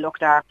never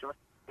looked after us.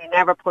 They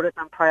never put us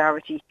on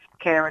priority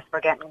carers for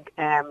getting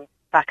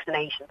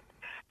vaccinations.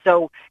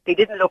 So they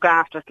didn't look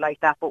after us like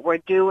that, but we're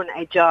doing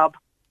a job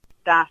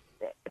that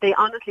they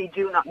honestly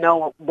do not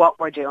know what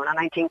we're doing. And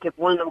I think if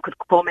one of them could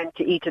come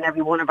into each and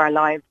every one of our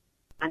lives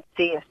and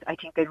see it, I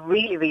think they'd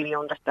really, really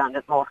understand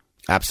it more.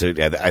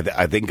 Absolutely.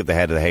 I think at the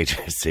head of the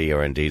HSC,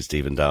 or indeed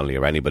Stephen Donnelly,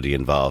 or anybody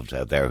involved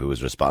out there who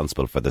is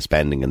responsible for the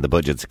spending and the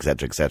budgets,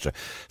 etc.,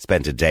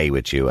 spent a day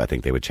with you, I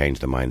think they would change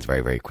their minds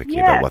very, very quickly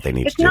about what they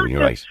need to do. And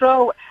you're right.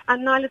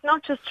 And Niall, it's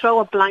not just throw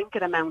a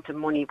blanket amount of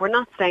money. We're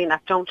not saying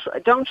that. Don't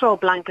throw a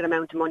blanket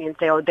amount of money and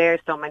say, oh, there's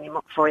so many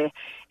for you.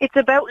 It's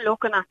about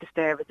looking at the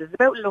services. It's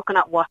about looking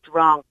at what's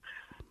wrong.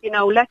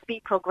 Let's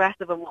be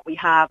progressive in what we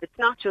have. It's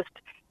not just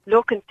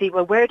look and see,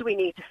 well, where do we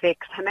need to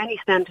fix? How many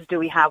centres do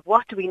we have?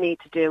 What do we need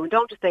to do? And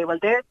don't just say, well,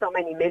 there's so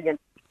many million,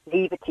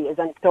 leave it to you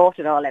and sort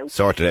it all out.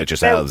 Sort it out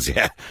yourselves,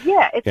 yeah.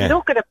 Yeah,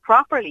 look at it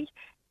properly.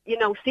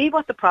 See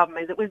what the problem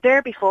is. It was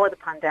there before the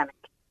pandemic.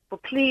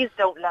 But please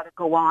don't let it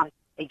go on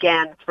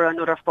again for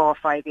another 4 or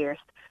 5 years,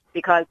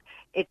 because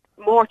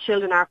more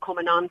children are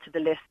coming onto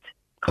the list.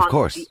 Of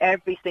course.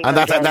 Every single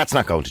and day. that's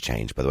not going to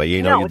change, by the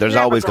way. There's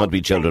always going to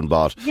be children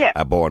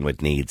born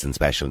with needs and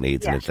special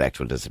needs and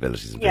intellectual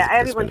disabilities and physical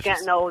everyone's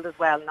disabilities. getting old as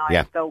well now.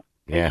 Yeah. So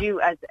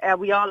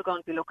we all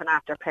going to be looking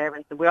after our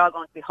parents, and we're all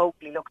going to be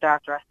hopefully looked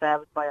after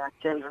ourselves by our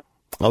children.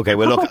 Okay,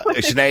 well, look,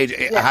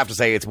 Sinead, I have to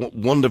say it's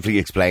wonderfully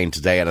explained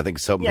today, and I think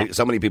so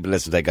many people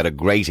listening today got a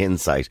great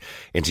insight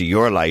into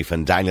your life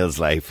and Daniel's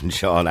life and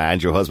Shauna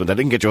and your husband. I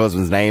didn't get your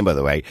husband's name, by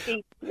the way.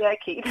 Keith. Yeah,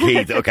 Keith.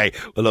 Keith, okay.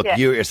 Well, look,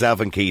 you yourself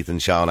and Keith and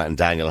Shauna and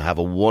Daniel have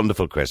a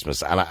wonderful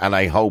Christmas, and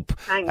I hope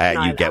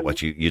you get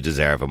what you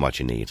deserve and what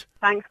you need.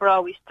 Thanks for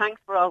always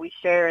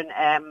sharing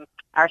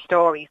our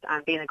stories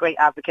and being a great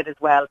advocate as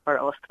well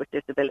for us with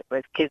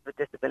kids with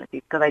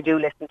disabilities, because I do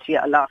listen to you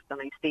a lot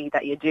and I see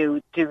that you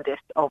do this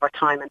over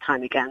time and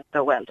time again.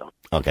 So well done.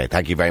 Okay,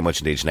 thank you very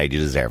much indeed, Sinead. You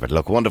deserve it.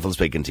 Look, wonderful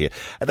speaking to you.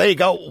 And there you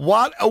go.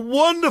 What a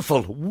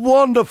wonderful,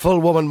 wonderful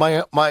woman.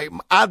 My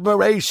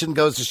admiration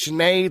goes to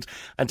Sinead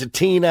and to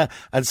Tina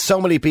and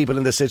so many people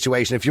in this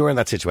situation. If you're in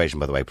that situation,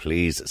 by the way,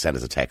 please send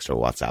us a text or a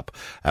WhatsApp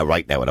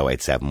right now at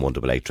 087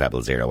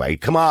 188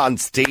 0008. Come on,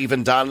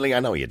 Stephen Donnelly.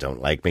 I know you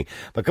don't like me,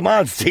 but come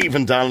on,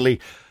 Stephen Donnelly,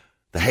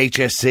 the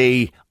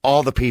HSC,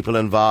 all the people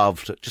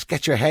involved, just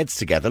get your heads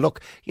together. Look,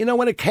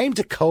 when it came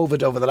to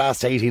COVID over the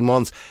last 18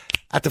 months,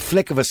 at the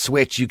flick of a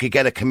switch, you could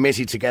get a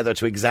committee together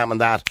to examine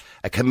that,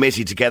 a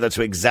committee together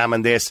to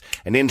examine this,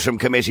 an interim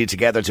committee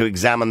together to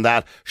examine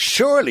that.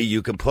 Surely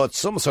you can put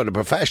some sort of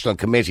professional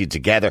committee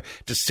together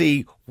to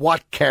see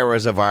what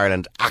carers of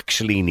Ireland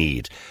actually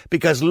need.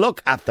 Because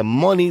look at the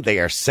money they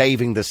are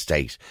saving the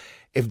state.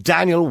 If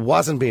Daniel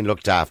wasn't being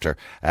looked after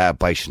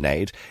by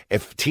Sinead,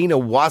 if Tina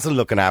wasn't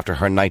looking after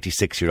her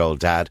 96-year-old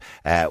dad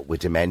with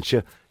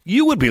dementia,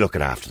 you would be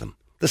looking after them.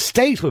 The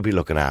state would be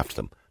looking after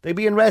them. They'd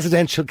be in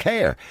residential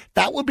care.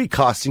 That would be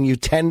costing you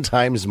 10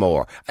 times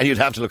more. And you'd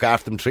have to look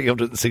after them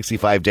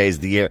 365 days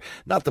of the year,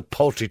 not the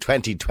paltry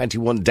 20,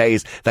 21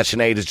 days that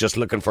Sinead is just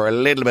looking for a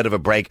little bit of a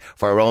break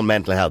for her own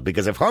mental health.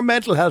 Because if her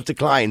mental health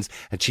declines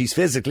and she's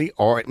physically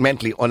or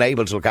mentally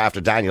unable to look after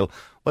Daniel,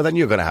 well, then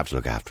you're going to have to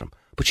look after him.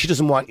 But she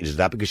doesn't want you to do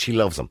that because she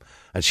loves him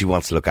and she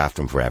wants to look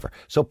after him forever.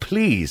 So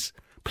please,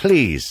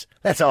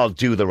 let's all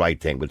do the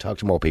right thing. We'll talk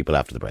to more people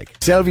after the break.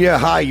 Sylvia,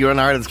 hi, you're on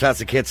Ireland's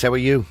Classic Hits. How are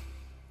you?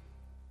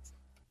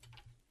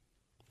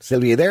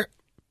 Sylvia, there?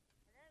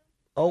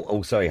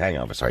 Oh, sorry, hang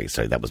on. Sorry,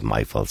 that was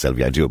my fault,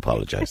 Sylvia. I do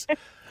apologise.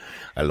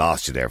 I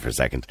lost you there for a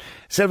second.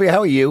 Sylvia, how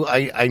are you?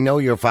 I know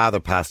your father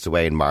passed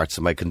away in March,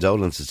 so my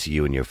condolences to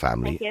you and your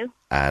family. Thank you.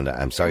 And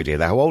I'm sorry to hear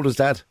that. How old was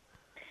Dad?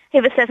 He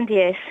was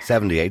 78.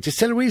 78. He's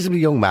still a reasonably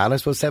young man, I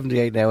suppose,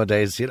 78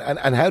 nowadays.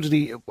 And how did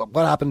he,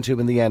 what happened to him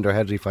in the end, or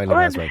how did he finally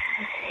pass away?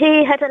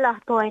 He had a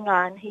lot going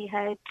on. He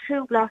had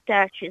 2 blocked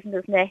arteries in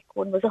his neck.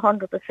 One was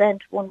 100%,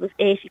 one was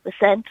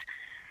 80%.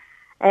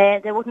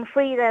 They wouldn't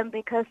free them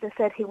because they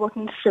said he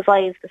wouldn't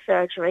survive the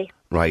surgery.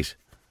 Right.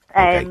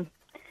 Okay.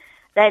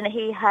 Then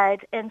he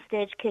had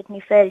end-stage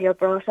kidney failure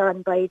brought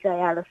on by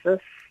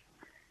dialysis.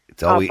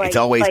 It's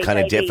always kind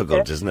of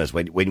difficult, isn't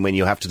it? When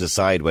you have to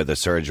decide whether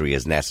surgery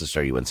is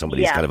necessary when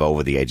somebody's kind of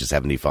over the age of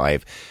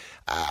 75,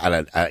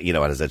 and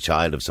as a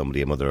child of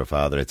somebody, a mother or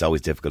father, it's always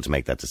difficult to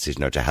make that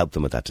decision or to help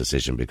them with that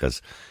decision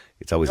because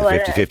it's always a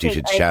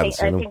 50-50 chance.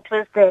 I think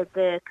it was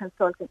the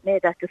consultant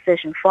made that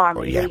decision for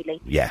me,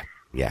 really. Yeah.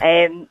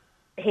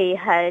 He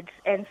had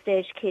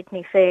end-stage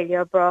kidney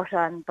failure brought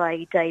on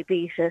by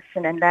diabetes,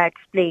 an enlarged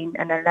spleen,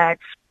 and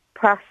enlarged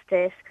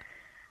prostate.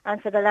 And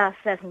for the last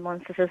 7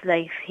 months of his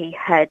life, he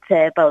had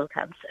bowel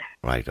cancer.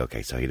 Right,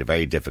 okay. So he had a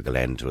very difficult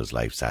end to his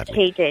life, sadly.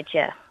 He did,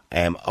 yeah.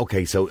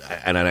 Okay, so,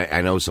 and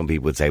I know some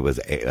people would say it was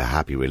a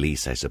happy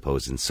release, I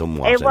suppose, in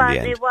somewhat in the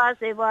end. It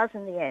was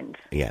in the end.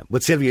 Yeah.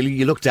 But Sylvia,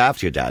 you looked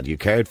after your dad, you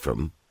cared for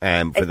him.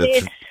 And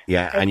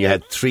you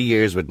had 3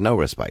 years with no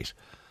respite.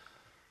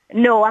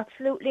 No,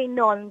 absolutely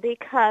none,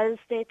 because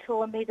they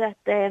told me that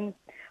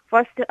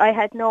first I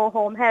had no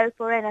home help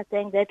or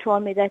anything. They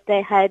told me that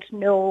they had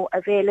no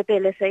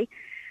availability.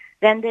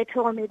 Then they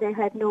told me they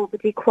had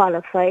nobody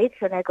qualified.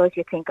 And I go, do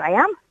you think I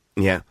am?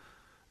 Yeah.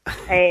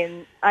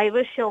 I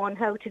was shown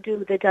how to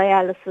do the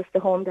dialysis, the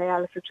home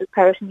dialysis, the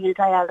peritoneal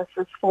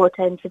dialysis 4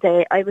 times a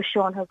day. I was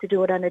shown how to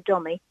do it on a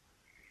dummy.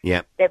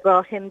 Yeah. They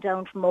brought him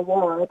down from a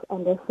ward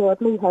and they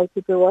showed me how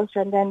to do it,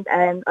 and then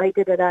I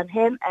did it on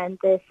him, and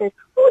they said,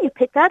 oh, you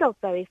picked that up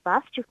very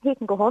fast. He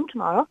can go home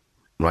tomorrow.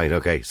 Right,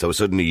 okay. So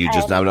suddenly you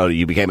just now know that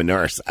you became a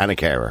nurse and a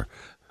carer.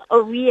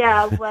 Oh,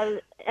 yeah, well,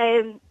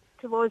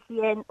 towards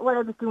the end, I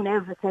was doing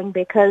everything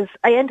because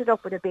I ended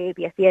up with a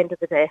baby at the end of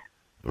the day.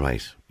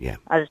 Right, yeah.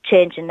 I was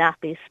changing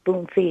nappies,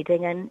 spoon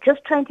feeding, and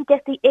just trying to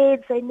get the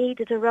aids I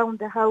needed around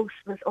the house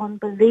was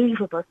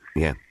unbelievable.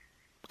 Yeah.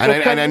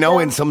 And I know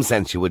in some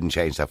sense you wouldn't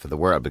change that for the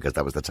world because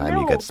that was the time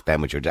you get to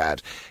spend with your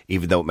dad,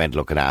 even though it meant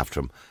looking after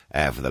him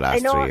for the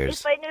last 3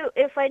 years.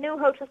 If I knew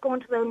how it was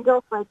going to end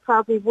up, I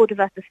probably would have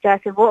at the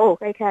start said, whoa,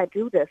 I can't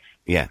do this.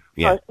 Yeah.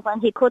 But when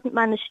he couldn't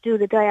manage to do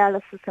the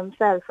dialysis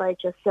himself, I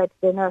just said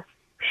to the nurse,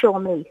 show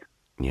me.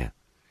 Yeah.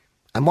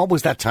 And what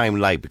was that time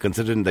like?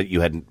 Considering that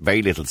you had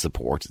very little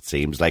support, it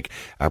seems, like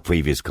our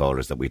previous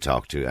callers that we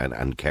talked to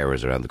and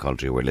carers around the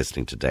country who are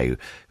listening today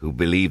who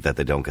believe that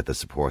they don't get the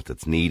support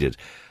that's needed.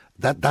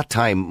 That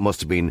time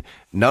must have been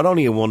not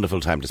only a wonderful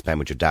time to spend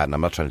with your dad, and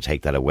I'm not trying to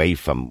take that away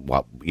from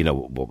what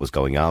was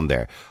going on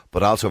there,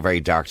 but also a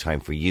very dark time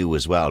for you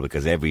as well,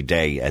 because every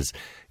day, as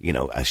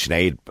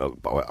Sinead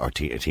or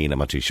Tina, I'm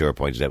not too sure,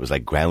 pointed out, it was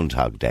like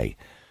Groundhog Day.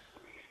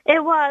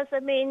 It was. I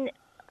mean,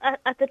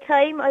 at the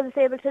time, I was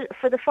able to,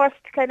 for the first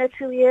kind of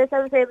 2 years, I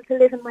was able to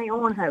live in my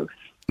own house.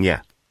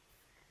 Yeah.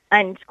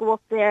 And go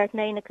up there at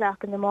 9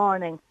 o'clock in the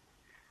morning.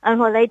 And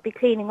while I'd be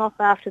cleaning up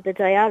after the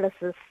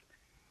dialysis,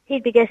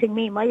 he'd be getting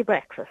me my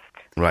breakfast.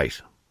 Right.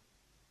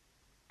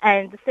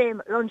 And the same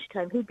at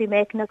lunchtime. He'd be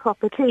making a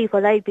cup of tea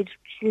while I'd be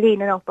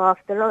cleaning up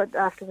after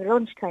the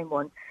lunchtime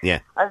one. Yeah.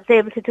 I was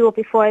able to do it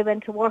before I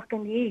went to work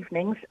in the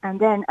evenings, and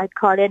then I'd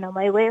call in on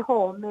my way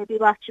home, maybe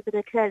watch a bit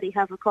of telly,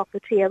 have a cup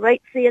of tea.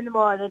 Right, see you in the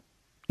morning.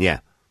 Yeah.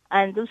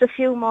 And there was a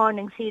few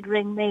mornings he'd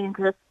ring me and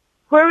go,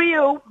 where are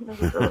you? And I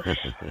would go,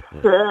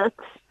 shit.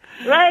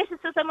 Right,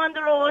 it's just I'm on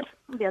the road.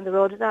 I'll be on the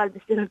road at all, I'll be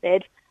still in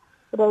bed.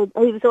 But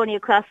he was only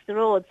across the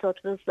road, so it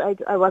was,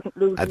 I wasn't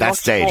losing at that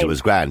stage time. It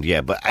was grand,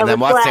 yeah. And then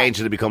what stage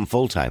did it become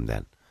full-time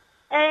then?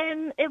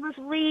 It was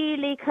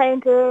really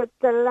kind of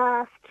the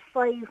last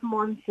 5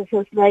 months of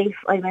his life.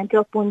 I went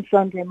up one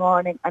Sunday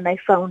morning and I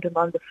found him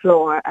on the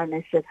floor and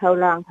I said, how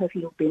long have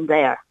you been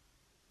there?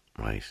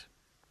 Right.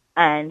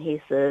 And he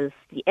says,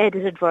 the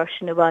edited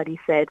version of what he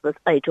said was,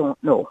 I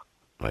don't know.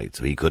 Right,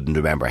 so he couldn't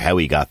remember how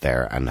he got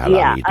there and how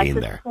long he'd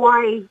been there.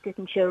 Why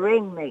didn't you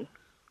ring me?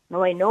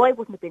 Now, I know I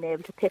wouldn't have been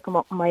able to pick him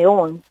up on my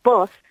own,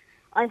 but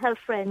I have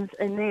friends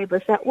and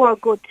neighbours that were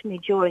good to me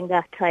during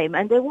that time,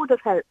 and they would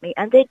have helped me,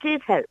 and they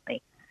did help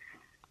me.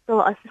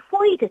 So I said,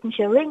 why didn't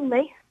you ring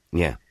me?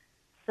 Yeah.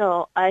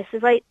 So I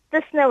said, right,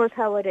 this now is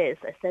how it is.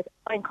 I said,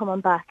 I'm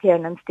coming back here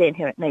and I'm staying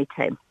here at night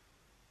time.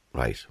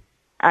 Right.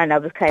 And I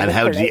was kind of... And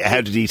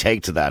how did he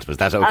take to that? Was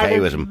that okay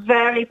with him?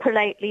 Very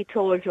politely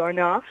told you're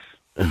not.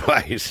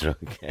 Right,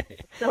 okay.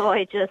 So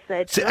I just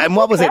said... So, and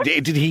what was it?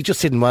 Did he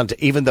just didn't want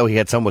to, even though he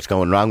had so much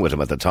going wrong with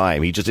him at the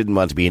time, he just didn't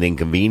want to be an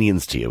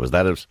inconvenience to you? Was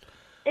that it?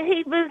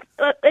 He was,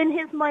 in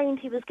his mind,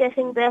 he was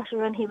getting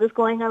better and he was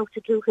going out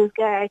to do his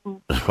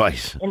garden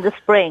right. in the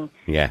spring.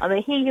 Yeah. I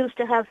mean, he used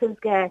to have his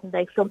garden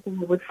like something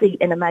you would see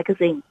in a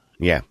magazine.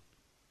 Yeah.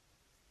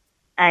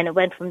 And it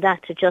went from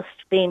that to just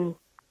being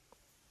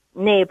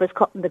neighbours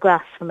cutting the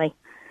grass for me.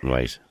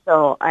 Right.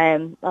 So I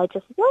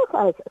just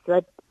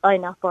said,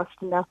 I'm not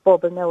bursting that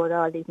bubble now at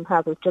all, even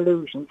have his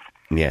delusions.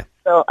 Yeah.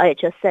 So I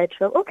just said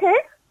to him, okay.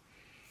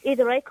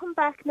 either I come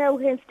back now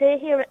and stay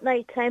here at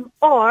night time,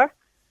 or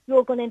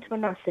you're going into a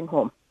nursing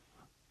home.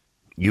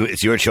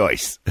 It's your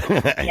choice.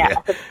 Yeah,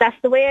 that's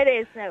the way it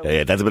is now.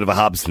 Yeah, that's a bit of a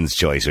Hobson's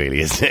choice, really,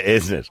 isn't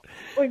it?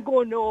 We're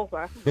going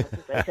over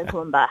and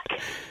coming back.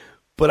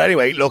 But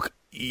anyway, look,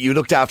 you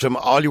looked after him.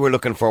 All you were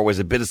looking for was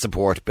a bit of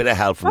support, a bit of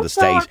help from the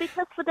state.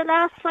 Because for the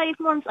last 5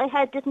 months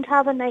I didn't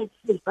have a night's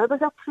sleep. I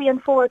was up 3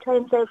 and 4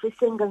 times every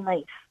single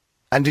night.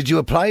 And did you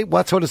apply?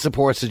 What sort of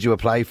supports did you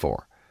apply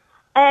for?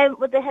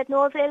 Well, they had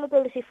no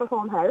availability for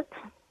home help.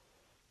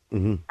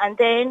 Mm-hmm. And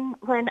then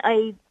when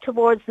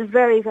towards the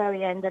very,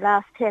 very end, the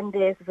last 10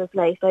 days of his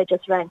life, I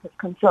just rang his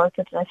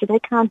consultant and I said, I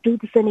can't do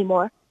this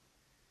anymore.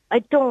 I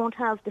don't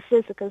have the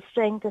physical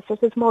strength. I said,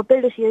 his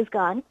mobility is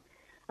gone.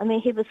 I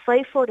mean, he was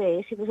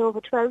 5'8", he was over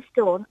 12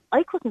 stone.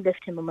 I couldn't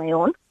lift him on my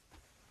own.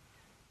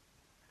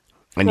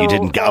 And you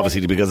didn't,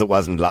 obviously, because it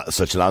wasn't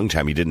such a long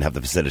time, you didn't have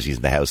the facilities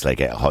in the house,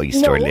 like a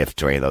hoist or a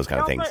lift or any of those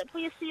kind of things.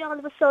 But you see, all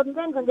of a sudden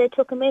then, when they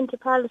took him into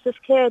palliative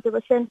care, they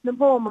were sending him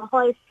home a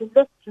hoist and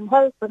lifts and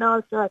help and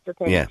all sorts of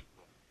things.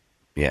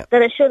 Yeah.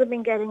 That I should have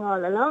been getting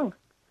all along.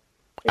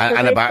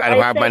 And apart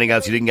from anything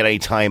else, you didn't get any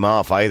time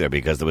off either,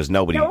 because there was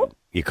nobody,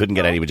 you couldn't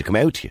get anybody to come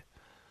out to you.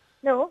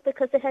 No,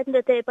 because they hadn't,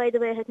 by the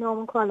way, had no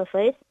one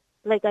qualified,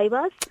 like I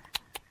was.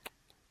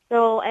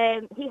 So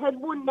he had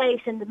one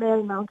night in the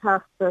Marymount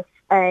Hospice,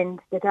 and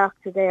the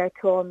doctor there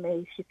told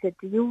me, she said,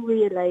 do you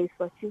realise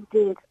what you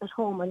did at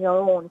home on your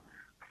own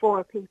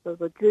 4 people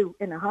would do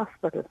in a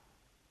hospital?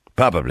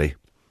 Probably,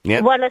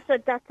 yeah. Well, I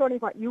said, that's only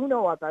what you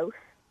know about.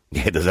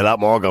 Yeah, there's a lot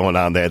more going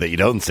on there that you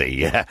don't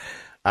see, yeah,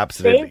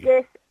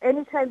 absolutely.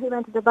 Anytime he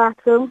went to the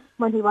bathroom,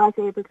 when he was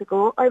able to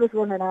go, I was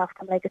running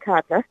after him like a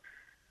toddler.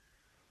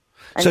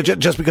 So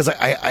just because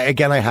I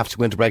have to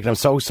go into break, and I'm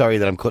so sorry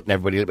that I'm cutting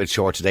everybody a little bit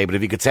short today, but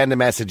if you could send a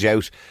message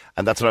out,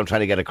 and that's what I'm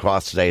trying to get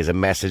across today, is a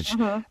message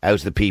out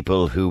to the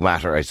people who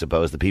matter, I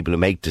suppose, the people who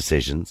make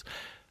decisions.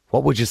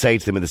 What would you say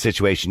to them in the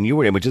situation you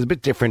were in, which is a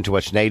bit different to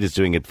what Sinead is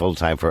doing it full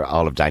time for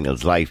all of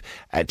Daniel's life?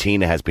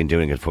 Tina has been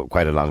doing it for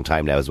quite a long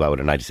time now as well with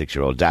her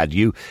 96-year-old dad.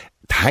 You,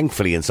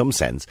 thankfully, in some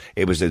sense,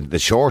 it was the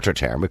shorter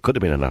term. It could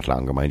have been a lot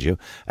longer, mind you.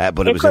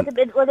 But it could have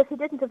been. Well, if he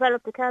didn't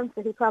develop the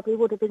cancer, he probably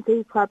would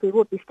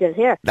be still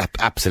here.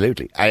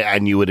 Absolutely.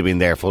 And you would have been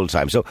there full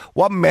time. So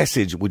what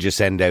message would you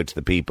send out to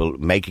the people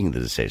making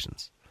the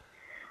decisions?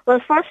 Well,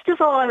 first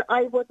of all,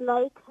 I would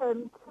like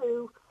him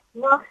to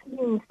not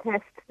means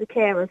test the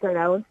carers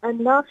allowance and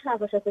not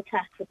have it as a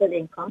taxable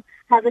income,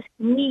 have it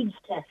needs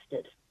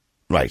tested.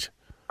 Right.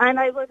 And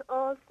I would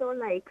also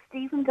like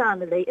Stephen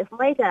Donnelly, if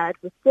my dad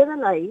was still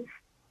alive,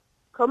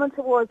 coming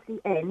towards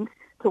the end,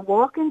 to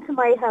walk into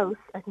my house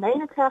at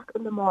 9 o'clock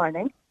in the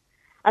morning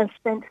and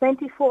spend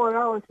 24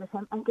 hours with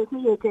him and give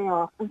me a day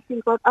off and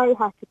see what I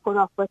had to put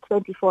up with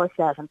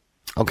 24/7.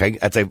 Okay,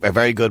 that's a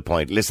very good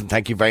point. Listen,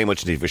 thank you very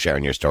much indeed for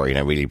sharing your story, and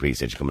I really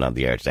appreciate you coming on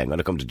the air today. I'm going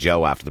to come to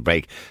Joe after the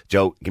break.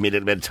 Joe, give me a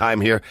little bit of time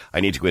here.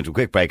 I need to go into a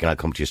quick break, and I'll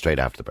come to you straight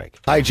after the break.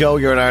 Hi, Joe.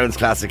 You're in Ireland's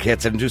Classic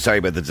Hits, and I'm sorry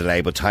about the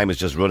delay, but time is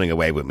just running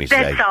away with me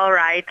today. That's all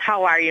right.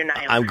 How are you,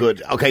 Niall? I'm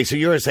good. Okay, so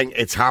you're saying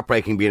it's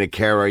heartbreaking being a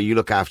carer. You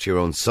look after your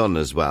own son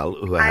as well,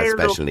 who has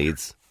special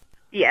needs.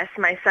 Yes,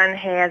 my son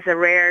has a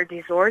rare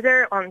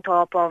disorder on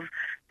top of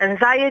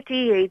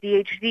anxiety,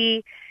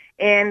 ADHD,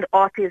 and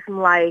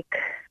autism-like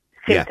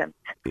symptoms.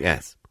 Yeah.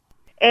 Yes.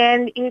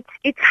 And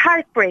it's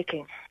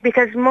heartbreaking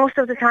because most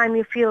of the time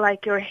you feel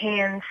like your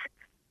hands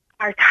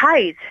are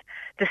tied.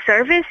 The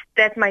service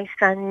that my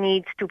son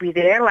needs to be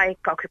there, like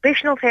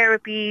occupational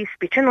therapy,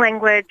 speech and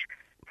language,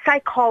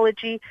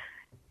 psychology,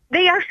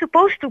 they are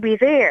supposed to be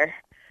there.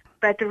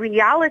 But the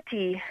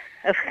reality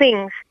of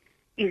things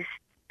is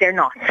they're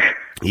not.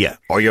 Yeah,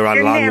 or you're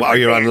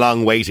on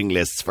long waiting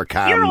lists for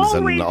CAMS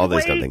and all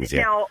those kind of things.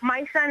 Yeah. Now,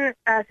 my son,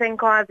 thank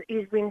God,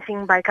 is being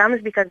seen by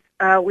CAMS because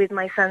with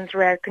my son's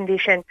rare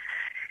condition,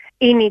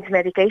 he needs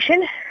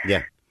medication.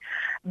 Yeah.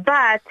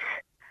 But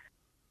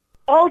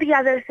all the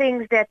other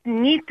things that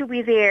need to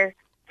be there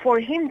for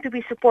him to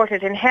be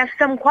supported and have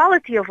some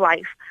quality of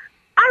life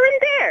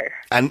aren't there.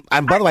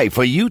 And by the way,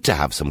 for you to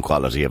have some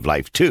quality of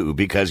life too,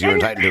 because you're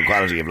entitled to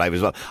quality of life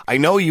as well. I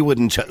know you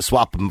wouldn't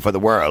swap him for the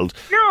world,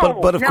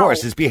 but of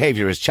course his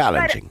behaviour is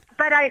challenging.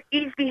 But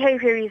his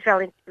behaviour is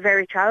very,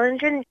 very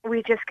challenging.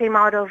 We just came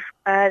out of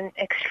an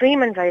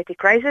extreme anxiety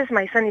crisis.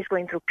 My son is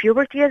going through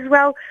puberty as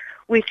well,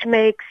 which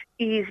makes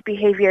his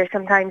behaviour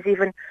sometimes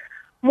even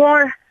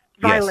more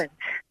violent.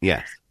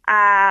 Yes.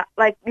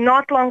 Like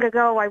not long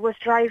ago, I was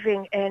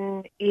driving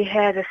and he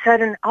had a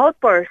sudden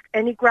outburst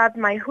and he grabbed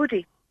my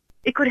hoodie.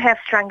 It could have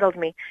strangled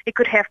me. It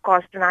could have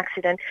caused an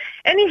accident.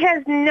 And he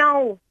has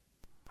no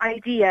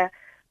idea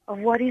of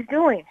what he's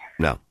doing.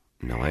 No,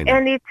 I know.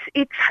 And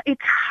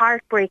it's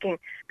heartbreaking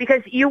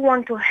because you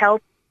want to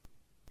help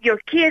your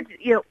kids,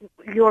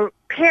 your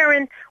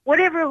parent,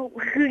 whatever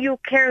who you're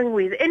caring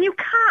with, and you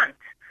can't.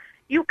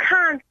 You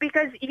can't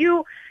because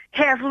you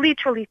have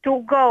literally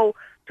to go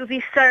to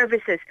these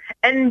services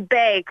and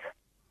beg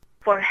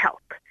for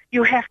help.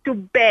 You have to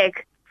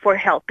beg for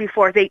help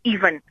before they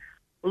even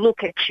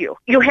look at you.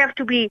 You have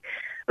to be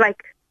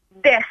like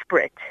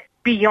desperate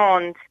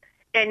beyond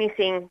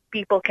anything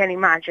people can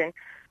imagine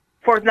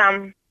for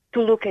them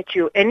to look at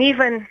you. And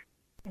even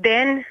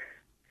then,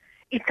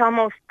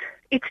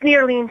 it's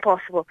nearly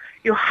impossible.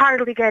 You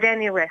hardly get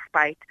any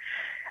respite.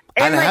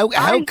 And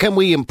how can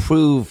we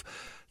improve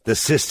the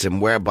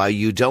system whereby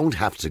you don't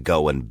have to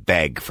go and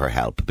beg for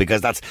help?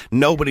 Because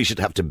nobody should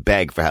have to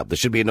beg for help. There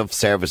should be enough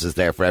services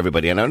there for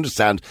everybody. And I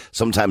understand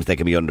sometimes they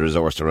can be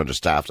under-resourced or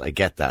understaffed. I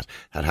get that.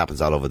 That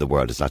happens all over the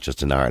world. It's not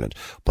just in Ireland.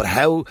 But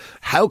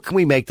how can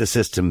we make the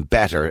system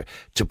better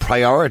to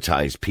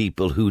prioritise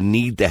people who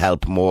need the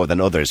help more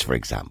than others, for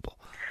example?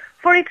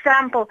 For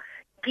example,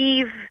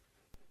 give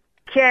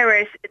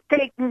carers,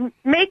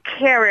 make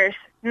carers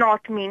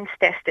not means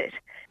tested.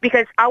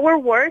 Because our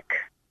work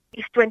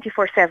is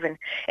 24/7.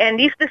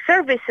 And if the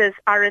services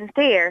aren't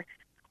there,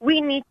 we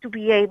need to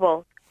be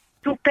able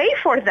to pay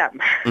for them.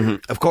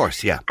 Mm-hmm. Of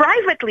course, yeah.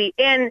 Privately.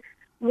 And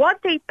what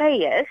they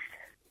pay us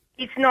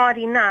is not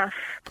enough.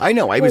 I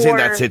know. I was in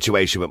that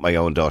situation with my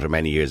own daughter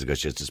many years ago.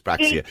 She has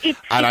dyspraxia.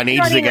 And I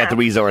needed to get the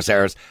resource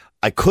hours.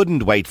 I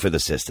couldn't wait for the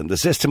system. The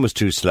system was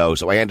too slow,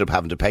 so I ended up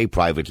having to pay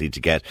privately to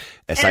get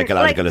a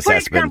psychological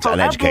assessment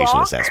and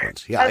educational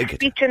assessment. Yeah, I get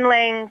speech and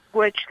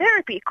language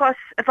therapy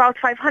costs about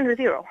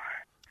 €500.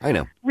 I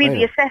know. With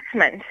the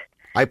assessment.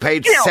 I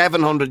paid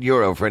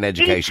 €700 for an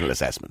educational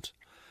assessment.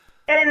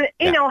 And,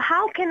 you know,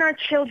 how can our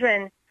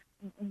children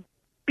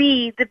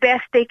be the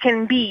best they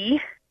can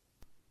be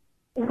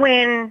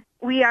when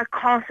we are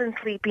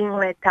constantly being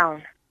let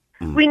down?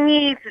 Mm.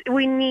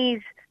 We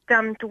need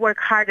them to work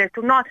harder,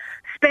 to not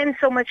spend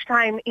so much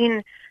time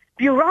in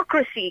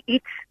bureaucracy.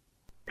 It's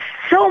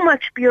so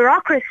much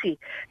bureaucracy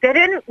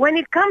that when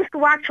it comes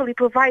to actually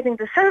providing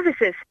the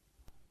services,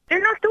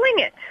 they're not doing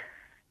it.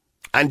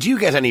 And do you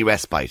get any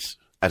respite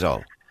at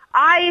all?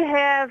 I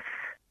have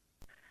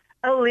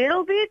a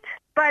little bit,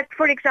 but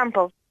for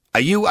example...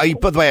 By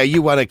the way, are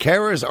you on a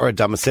carers or a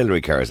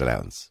domiciliary carers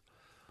allowance?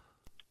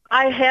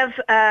 I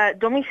have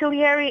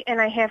domiciliary and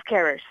I have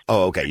carers.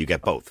 Oh, okay. You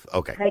get both.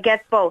 Okay. I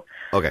get both.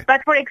 Okay.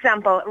 But for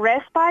example,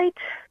 respite,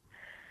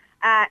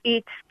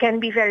 it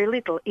can be very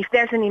little. If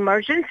there's an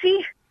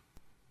emergency,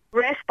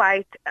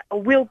 respite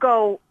will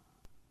go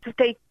to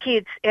take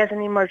kids as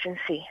an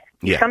emergency.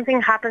 Yeah. If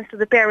something happens to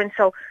the parents,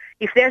 so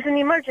if there's an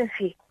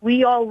emergency,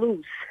 we all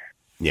lose.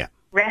 Yeah.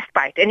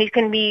 Respite, and it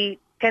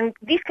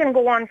this can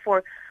go on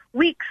for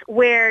weeks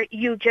where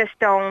you just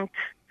don't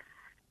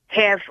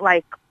have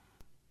like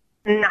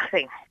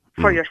nothing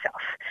for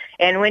yourself.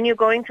 And when you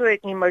go into an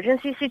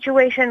emergency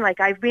situation, like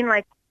I've been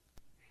like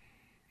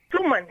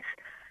 2 months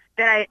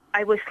that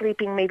I was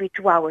sleeping maybe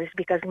 2 hours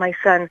because my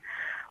son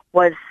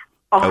was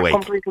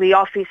completely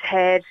off his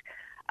head,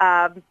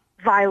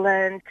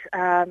 violent.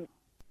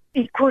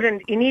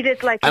 He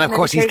needed like. And of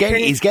course,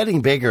 he's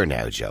getting bigger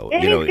now, Joe.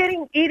 And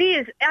it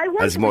is. I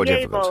want to be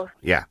able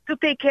to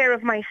take care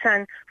of my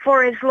son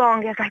for as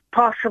long as I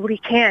possibly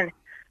can.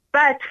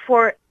 But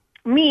for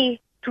me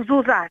to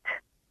do that,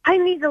 I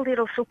need a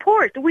little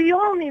support. We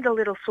all need a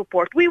little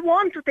support. We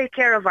want to take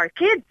care of our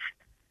kids.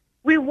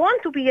 We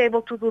want to be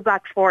able to do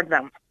that for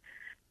them.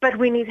 But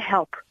we need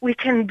help. We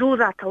can do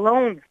that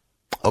alone.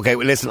 Okay,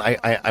 well, listen,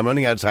 I'm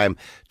running out of time.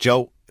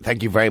 Joe,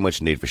 thank you very much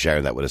indeed for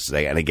sharing that with us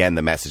today. And again,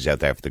 the message out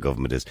there for the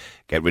government is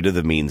get rid of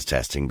the means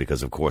testing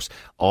because, of course,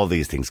 all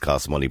these things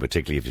cost money,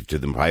 particularly if you do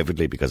them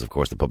privately because, of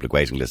course, the public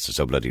waiting lists are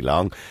so bloody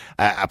long.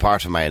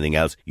 Apart from anything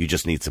else, you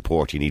just need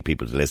support. You need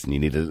people to listen. You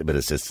need a little bit of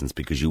assistance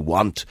because you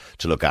want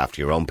to look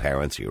after your own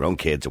parents or your own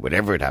kids or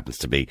whatever it happens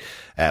to be.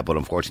 But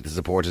unfortunately, the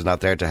support is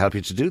not there to help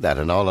you to do that.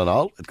 And all in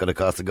all, it's going to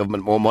cost the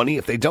government more money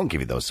if they don't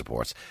give you those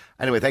supports.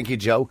 Anyway, thank you,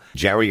 Joe.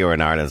 Jerry, you're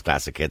in Ireland's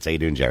Classic Hits. How you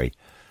doing, Jerry?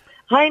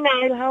 Hi,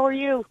 Niall. How are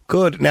you?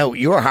 Good. Now,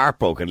 you're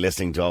heartbroken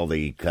listening to all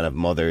the kind of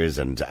mothers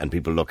and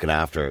people looking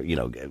after, you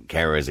know,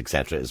 carers,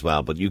 etc. as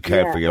well. But you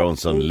cared for your own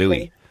son,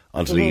 Louis,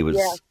 until he was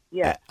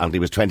until he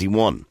was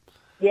 21.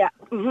 Yeah.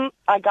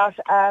 I got.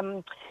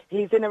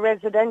 He's in a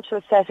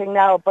residential setting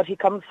now, but he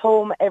comes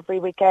home every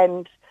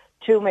weekend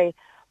to me.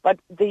 But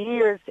the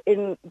years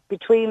in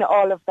between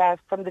all of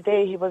that, from the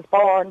day he was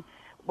born,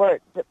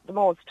 were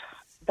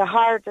the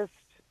hardest,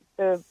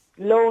 the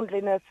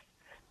loneliness,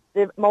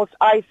 the most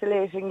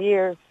isolating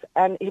years,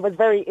 and he was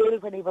very ill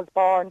when he was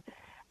born,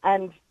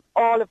 and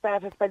all of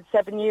that. I spent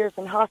 7 years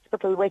in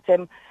hospital with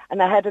him,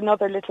 and I had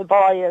another little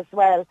boy as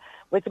well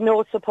with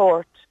no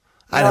support.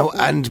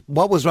 And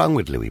what was wrong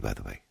with Louis, by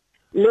the way?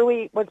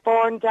 Louis was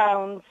born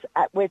Downs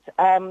with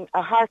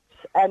a heart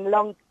and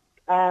lung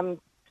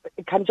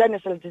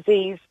congenital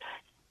disease.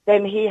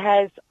 Then he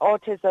has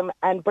autism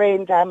and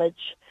brain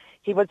damage.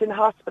 He was in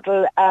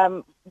hospital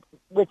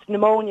with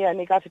pneumonia, and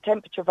he got a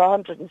temperature of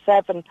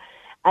 107.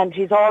 And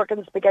his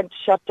organs began to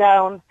shut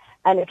down,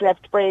 and it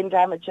left brain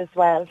damage as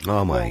well.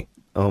 Oh my!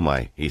 Oh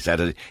my! He's had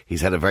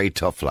a very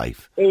tough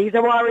life. He's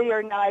a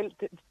warrior now.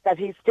 That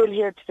he's still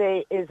here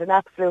today is an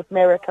absolute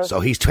miracle.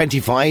 So he's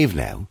 25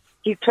 now.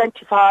 He's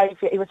 25.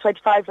 He was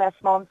 25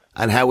 last month.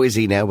 And how is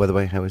he now? By the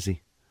way, how is he?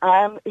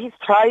 He's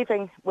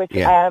thriving with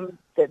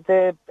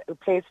the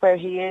place where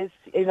he is.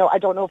 You know, I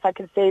don't know if I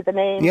can say the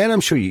name. Yeah, and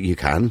I'm sure you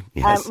can.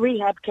 Yes.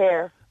 Rehab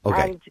care.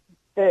 Okay. And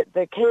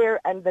the care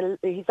and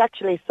he's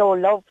actually so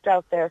loved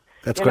out there.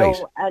 That's great.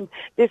 And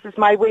this is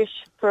my wish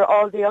for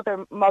all the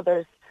other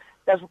mothers,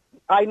 that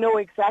I know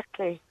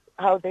exactly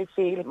how they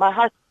feel. My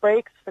heart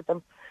breaks for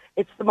them.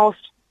 It's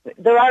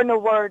there are no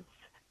words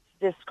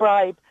to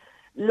describe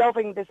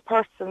loving this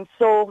person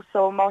so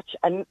much,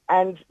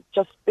 and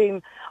just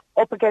being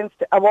up against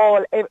a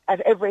wall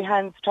at every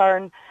hand's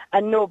turn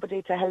and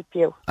nobody to help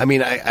you. I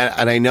mean,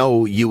 I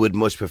know you would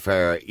much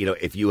prefer,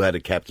 if you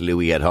had kept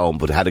Louis at home,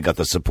 but had got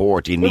the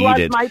support you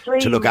needed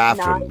to look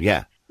after him.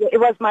 Yeah. It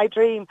was my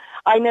dream.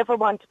 I never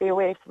want to be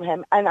away from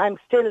him, and I'm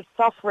still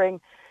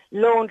suffering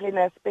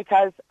loneliness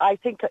because I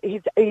think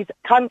he's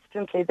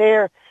constantly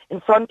there in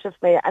front of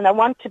me, and I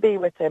want to be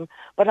with him,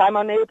 but I'm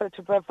unable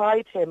to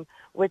provide him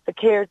with the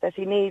care that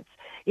he needs.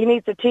 He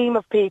needs a team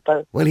of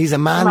people. Well, he's a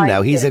man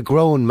now. He's a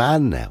grown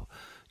man now.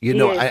 But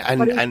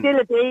he's still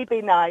a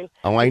baby now.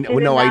 Oh, I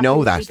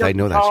know that. I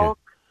know that. Talk,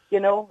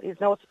 he's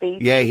no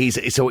speech. Yeah, he's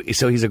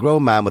a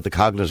grown man with the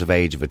cognitive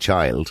age of a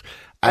child.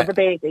 Of a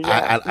baby,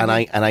 yeah. And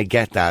I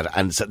get that,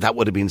 and so that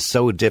would have been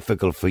so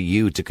difficult for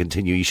you to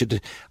continue. You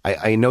should.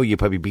 I know you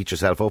probably beat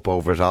yourself up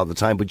over it all the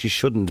time, but you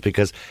shouldn't,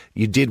 because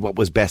you did what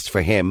was best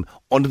for him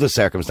under the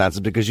circumstances,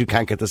 because you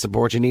can't get the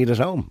support you need at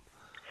home.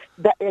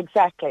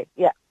 Exactly.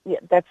 Yeah,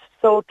 that's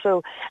so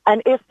true.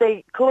 And if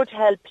they could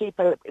help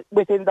people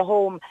within the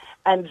home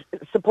and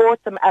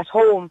support them at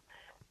home,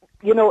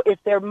 if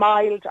they're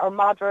mild or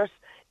moderate,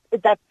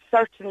 that's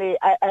certainly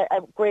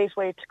a great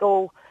way to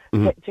go.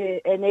 To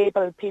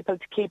enable people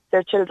to keep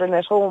their children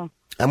at home.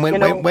 And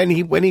when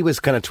he was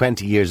kind of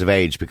 20 years of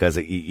age, because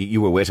you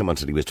were with him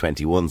until he was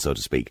 21, so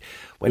to speak.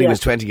 When he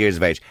was 20 years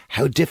of age,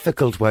 how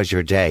difficult was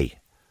your day?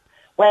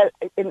 Well,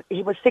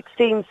 he was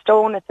 16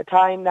 stone at the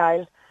time,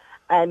 Niall,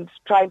 and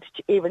trying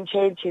to even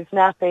change his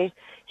nappy.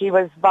 He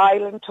was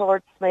violent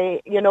towards me,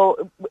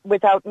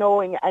 without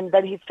knowing, and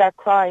then he'd start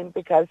crying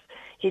because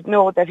he'd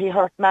know that he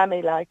hurt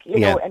Mammy,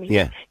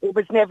 it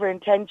was never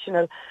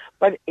intentional.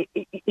 But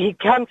he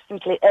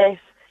constantly ate.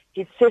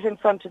 He'd sit in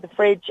front of the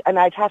fridge, and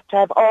I'd have to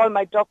have all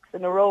my ducks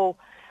in a row.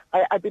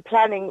 I'd be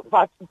planning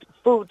what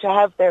food to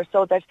have there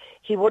so that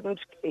he wouldn't,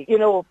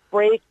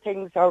 break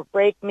things or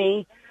break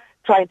me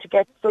trying to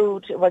get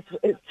food.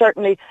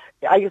 Certainly,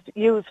 I used to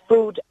use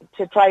food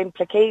to try and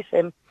placate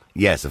him.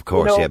 Yes, of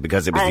course,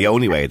 because it was the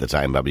only way at the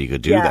time probably you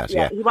could do that.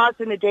 Yeah, he was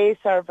in a day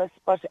service,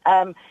 but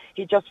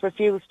he just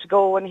refused to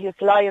go, and he used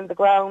to lie on the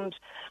ground.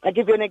 I'll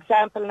give you an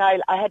example,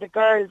 Niall. I had a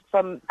girl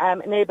from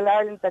Enable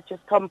Ireland that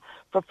just come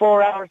for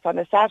 4 hours on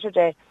a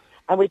Saturday,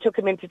 and we took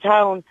him into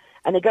town,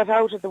 and he got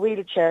out of the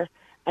wheelchair,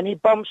 and he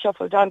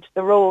bum-shuffled onto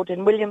the road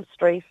in William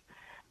Street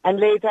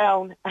and lay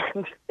down,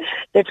 and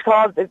they'd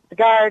called the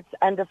guards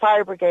and the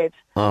fire brigade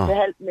to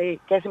help me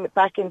get him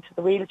back into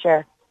the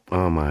wheelchair.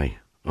 Oh, my.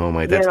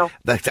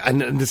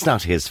 And it's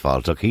not his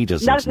fault. Look, he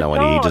doesn't know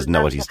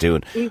what he's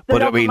doing.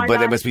 But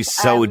it must be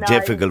so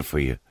difficult for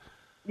you.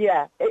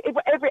 Yeah,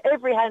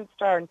 every hand's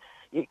turn.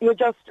 You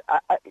just,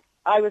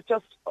 I was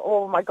just,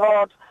 oh my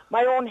God,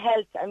 my own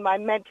health and my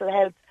mental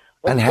health.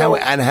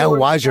 How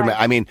was your?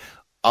 I mean,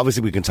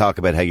 obviously we can talk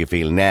about how you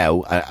feel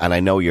now, and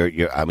I know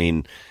you're. I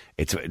mean,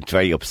 it's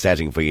very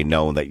upsetting for you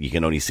knowing that you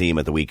can only see him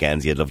at the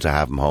weekends. You'd love to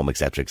have him home,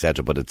 etc.,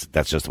 etc. But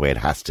that's just the way it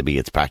has to be.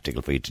 It's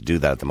practical for you to do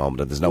that at the moment,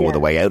 and there's no other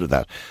way out of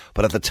that.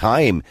 But at the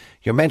time,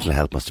 your mental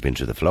health must have been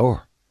through the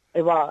floor.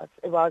 It was,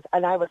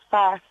 and I was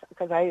fat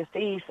because I used to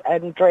eat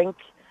and drink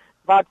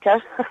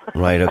vodka.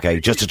 Right,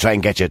 okay, just to try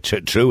and get you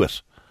through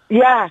it.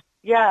 Yeah.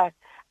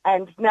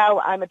 And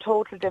now I'm a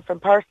total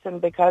different person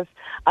because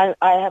I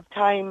have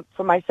time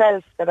for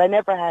myself that I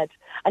never had.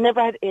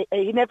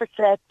 He never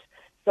slept.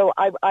 So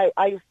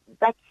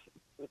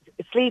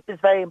sleep is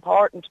very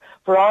important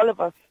for all of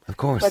us. Of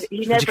course. But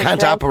you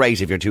can't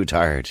operate if you're too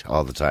tired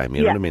all the time.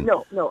 You know what I mean?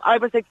 No. I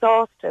was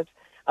exhausted.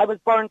 I was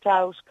burnt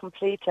out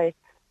completely.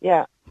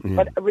 Yeah.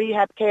 But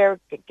rehab care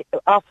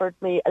offered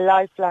me a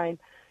lifeline.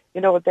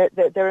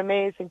 They're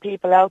amazing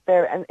people out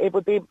there, and it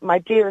would be my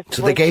dearest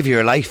So they gave you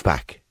your life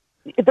back?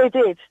 They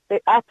did. They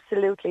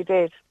absolutely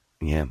did.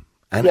 Yeah.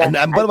 And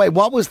by the way,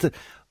 what was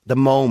the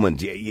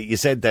moment? You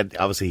said that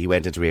obviously he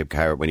went into rehab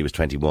care when he was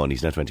 21.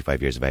 He's now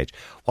 25 years of age.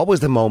 What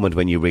was the moment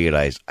when you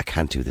realised, I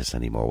can't do this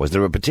anymore? Was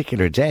there a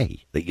particular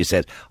day that you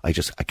said, I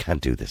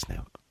can't do this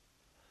now?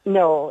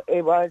 No,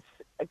 it was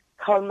a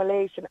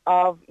culmination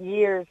of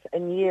years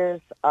and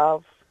years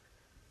of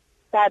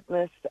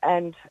sadness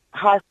and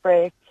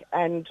heartbreak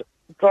and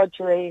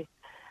drudgery,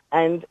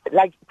 and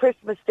like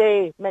Christmas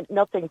Day meant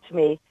nothing to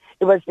me.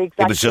 It was the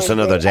exact It was just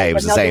another day. It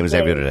was the same as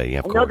every other day. Yeah,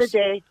 of course.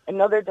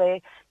 Another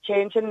day,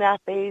 changing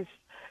nappies,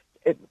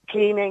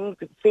 cleaning,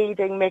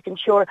 feeding, making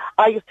sure.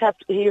 He used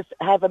to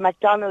have a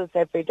McDonald's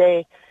every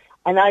day,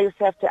 and I used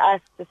to have to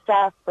ask the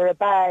staff for a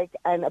bag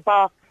and a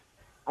box,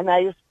 and I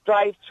used to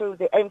drive through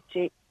the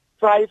empty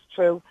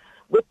drive-through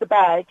with the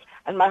bag,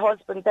 and my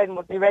husband then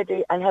would be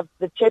ready and have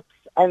the chips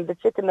and the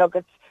chicken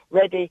nuggets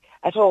ready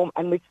at home,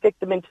 and we'd stick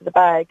them into the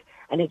bag,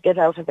 and he'd get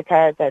out of the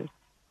car then.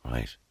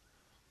 Right.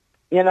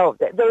 There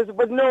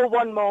was no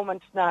one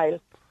moment, Niall,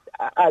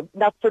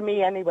 not for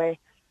me anyway,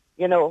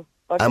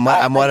 But And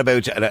what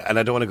about, and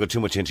I don't want to go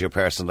too much into your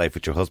personal life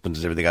with your husband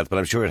and everything else, but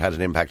I'm sure it had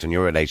an impact on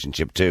your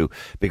relationship too,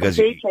 because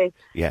completely,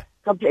 yeah,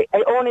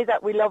 only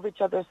that we love each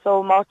other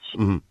so much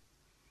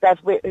that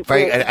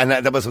and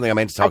that was something I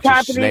meant to talk to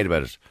Sinead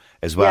about it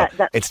as well.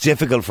 Yeah, it's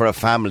difficult for a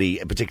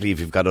family, particularly if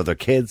you've got other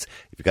kids,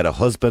 if you've got a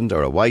husband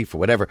or a wife or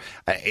whatever.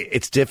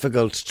 It's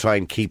difficult to try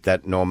and keep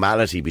that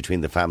normality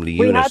between the family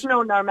unit. We had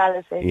no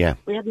normality. Yeah,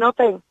 we had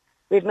nothing.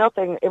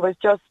 It was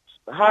just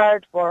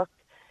hard work.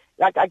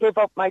 Like, I gave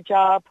up my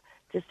job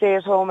to stay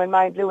at home and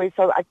mind Louis,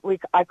 so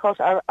I cut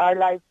our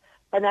lives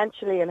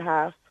financially in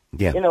half.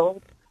 Yeah. You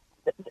know,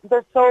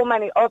 there's so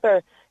many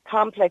other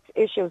complex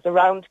issues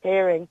around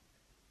caring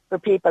for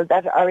people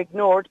that are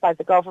ignored by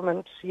the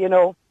government, you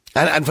know.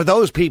 And for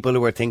those people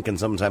who are thinking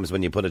sometimes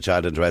when you put a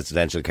child into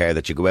residential care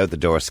that you go out the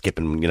door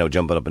skipping,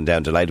 jumping up and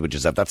down, delighted with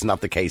yourself, that's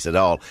not the case at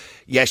all.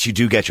 Yes, you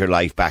do get your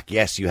life back.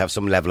 Yes, you have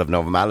some level of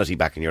normality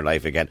back in your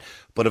life again.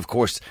 But of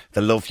course,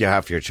 the love you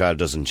have for your child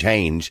doesn't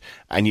change,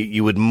 and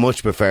you would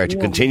much prefer to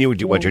continue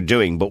with what you're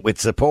doing, but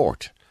with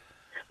support.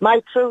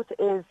 My truth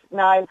is,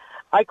 Niall,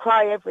 I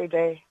cry every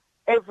day.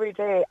 Every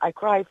day I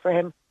cry for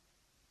him.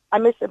 I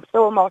miss him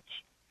so much.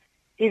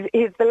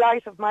 He's the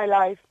light of my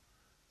life.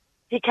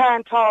 He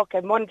can't talk,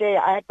 and one day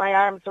I had my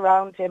arms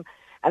around him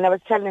and I was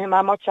telling him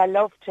how much I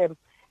loved him,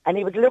 and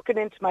he was looking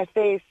into my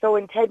face so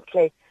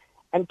intently,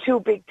 and 2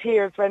 big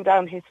tears ran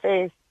down his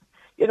face.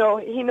 You know,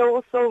 he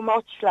knows so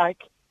much,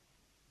 like,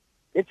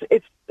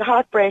 it's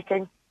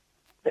heartbreaking.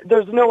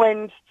 There's no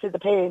end to the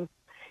pain.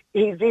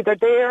 He's either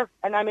there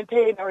and I'm in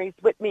pain, or he's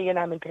with me and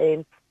I'm in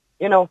pain.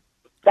 You know,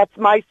 that's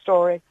my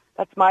story.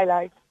 That's my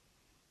life.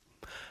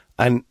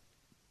 And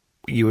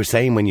you were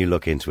saying when you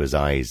look into his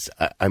eyes,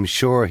 I'm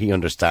sure he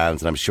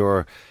understands, and I'm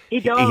sure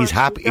he's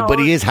happy. But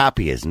he is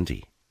happy, isn't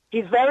he?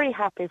 He's very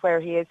happy where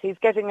he is. He's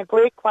getting a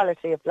great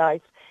quality of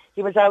life.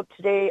 He was out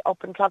today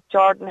up in Clough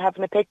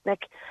having a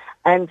picnic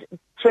and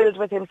thrilled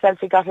with himself.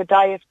 He got a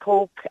Diet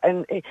Coke,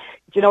 and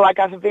I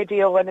got a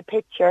video and a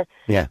picture.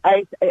 Yeah.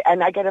 I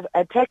get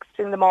a text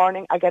in the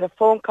morning, I get a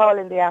phone call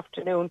in the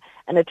afternoon,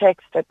 and a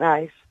text at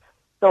night.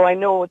 So I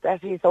know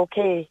that he's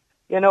okay,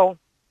 you know.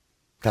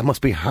 That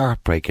must be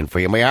heartbreaking for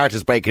you. My heart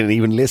is breaking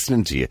even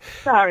listening to you.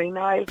 Sorry,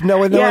 Niall.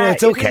 No,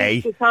 it's okay.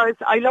 Because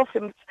I love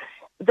him.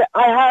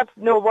 I have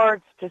no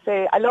words to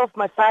say. I love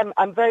my family.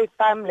 I'm very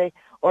family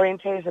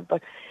orientated,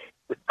 but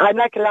I'm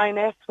like a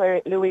lioness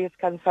where Louis is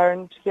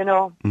concerned, you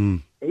know.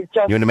 He's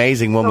just You're an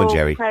amazing woman, so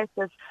Jerry.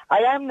 Precious. I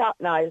am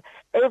not, Niall.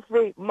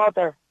 Every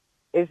mother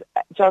is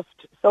just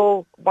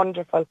so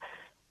wonderful.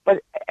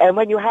 But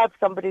when you have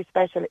somebody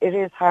special, it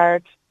is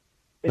hard.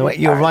 No,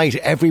 you're right.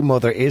 Every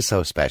mother is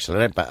so special.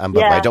 And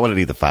I don't want to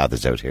leave the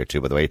fathers out here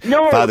too, by the way.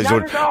 No, fathers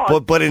not at all.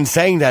 But in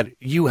saying that,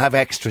 you have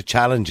extra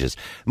challenges.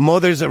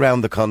 Mothers around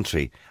the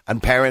country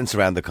and parents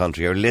around the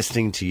country are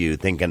listening to you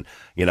thinking,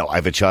 I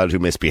have a child who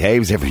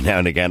misbehaves every now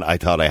and again. I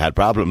thought I had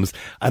problems.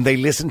 And they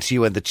listen to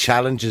you and the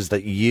challenges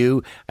that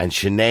you and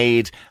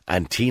Sinead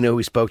and Tina, who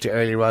we spoke to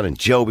earlier on, and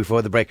Joe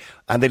before the break,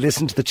 and they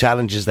listen to the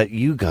challenges that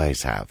you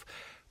guys have.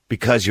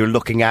 Because you're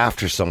looking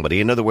after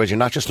somebody. In other words, you're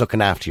not just looking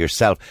after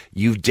yourself.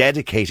 You've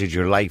dedicated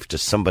your life to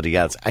somebody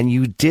else. And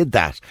you did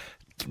that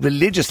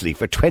religiously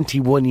for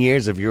 21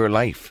 years of your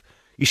life.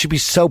 You should be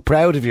so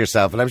proud of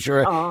yourself. And I'm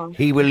sure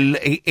he will,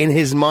 in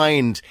his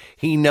mind,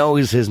 he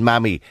knows his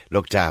mammy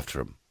looked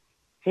after him.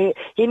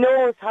 He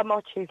knows how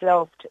much he's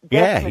loved. Definitely.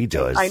 Yeah, he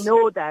does. I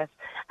know that.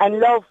 And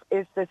love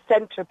is the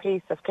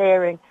centrepiece of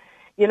caring.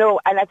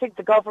 And I think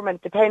the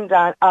government depend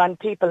on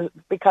people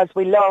because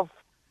we love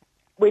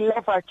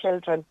our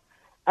children,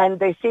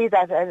 and they see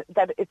that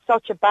it's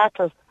such a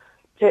battle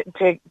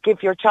to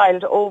give your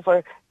child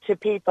over to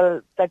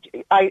people that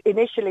I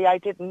initially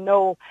didn't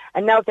know,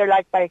 and now they're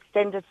like my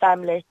extended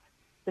family.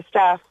 The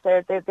staff,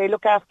 they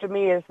look after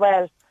me as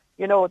well.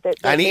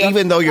 And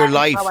even though your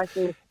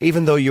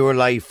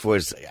life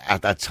was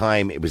at that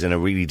time, it was in a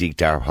really deep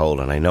dark hole,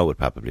 and I know it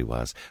probably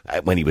was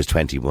when he was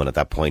 21 at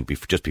that point,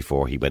 just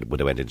before he would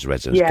have went into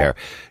residence care.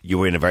 You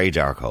were in a very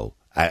dark hole.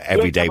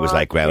 Every day was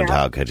like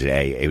Groundhog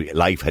Day.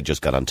 Life had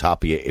just got on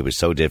top of you. It was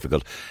so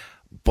difficult.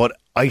 But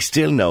I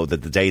still know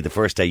that the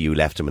first day you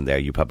left him in there,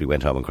 you probably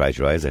went home and cried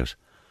your eyes out.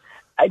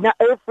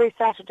 Every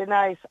Saturday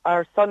night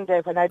or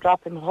Sunday when I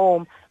drop him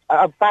home,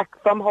 or back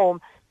from home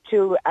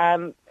to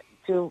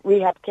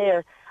rehab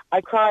care,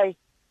 I cry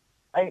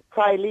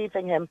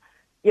leaving him,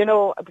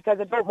 because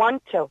I don't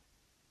want to.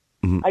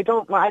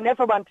 Mm-hmm. I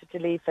never wanted to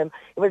leave him.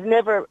 It was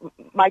never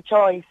my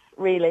choice,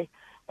 really.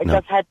 I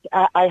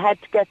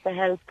had to get the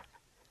help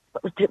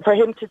for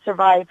him to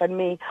survive, and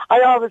me. I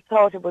always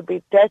thought it would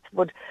be death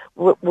would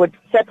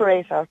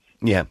separate us.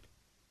 Yeah.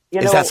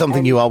 Is that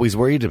something you always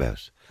worried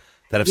about?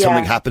 That if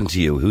something happened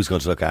to you, who's going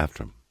to look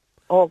after him?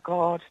 Oh,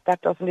 God,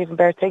 that doesn't even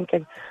bear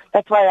thinking.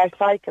 That's why I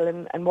cycle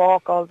and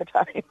walk all the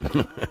time.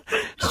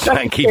 Just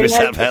try and keep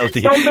yourself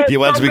healthy. You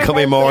want to become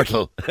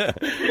immortal.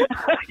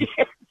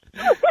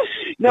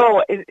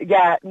 No,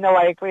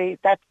 I agree.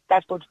 That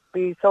would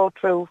be so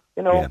true,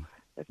 Yeah.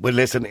 Well,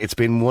 listen, it's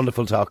been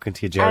wonderful talking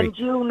to you, Jerry. And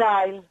you,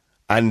 Niall.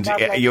 And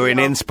you're an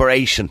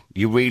inspiration.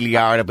 You really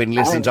are. I've been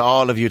listening to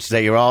all of you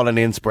today. You're all an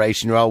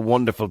inspiration. You're all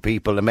wonderful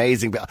people,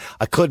 amazing.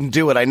 I couldn't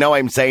do it. I know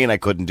I'm saying I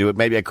couldn't do it.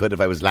 Maybe I could if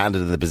I was landed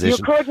in the position.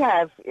 You could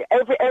have.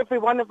 Every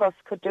one of us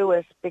could do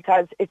it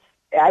because it's,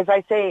 as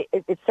I say,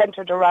 it's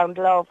centred around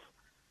love.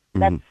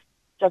 That's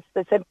just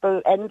the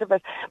simple end of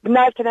it. But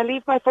now, can I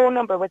leave my phone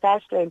number with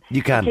Aisling?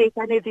 You can. In case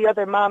any of the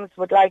other moms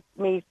would like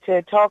me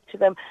to talk to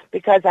them,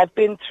 because I've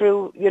been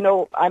through,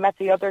 I'm at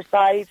the other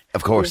side.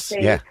 Of course,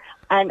 yeah.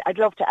 And I'd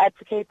love to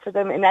advocate for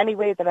them in any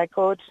way that I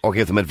could. Or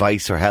give them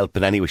advice or help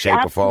in any way,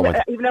 shape or form.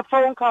 Even a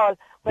phone call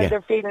when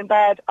they're feeling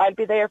bad, I'll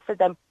be there for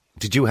them.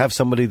 Did you have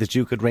somebody that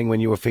you could ring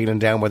when you were feeling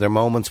down? Were there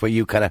moments where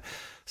you kind of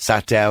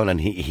sat down and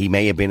he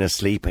may have been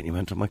asleep and you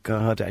went, oh my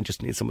God, I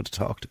just need someone to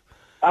talk to?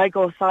 I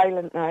go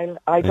silent, Niall.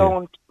 I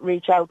don't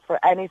reach out for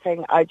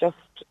anything. I just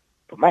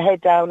put my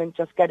head down and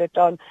just get it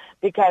done,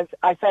 because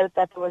I felt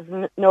that there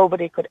was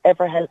nobody could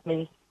ever help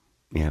me.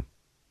 Yeah.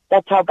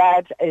 That's how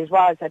bad it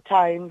was at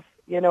times,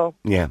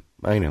 Yeah,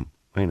 I know.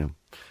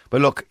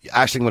 But look,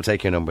 Aisling will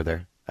take your number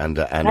there. And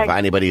if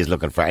anybody is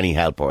looking for any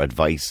help or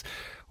advice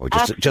or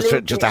just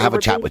to have a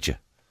chat with you.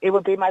 It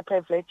would be my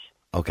privilege.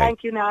 Okay.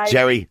 Thank you, Niall.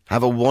 Jerry,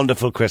 have a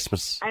wonderful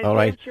Christmas. And all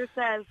right.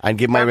 Yourself. And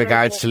give my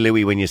regards to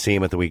Louis when you see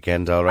him at the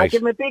weekend. All right. I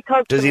give him a big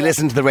hug. Does he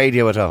listen to the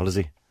radio at all? Does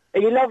he?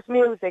 He loves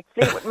music,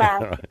 Fleetwood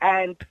Mac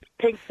and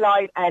Pink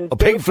Floyd and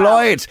Pink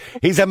Floyd.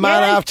 He's a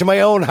man after my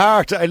own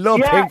heart. I love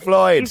Pink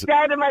Floyd. He's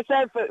down to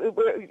myself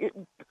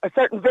a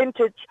certain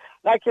vintage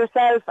like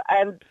yourself,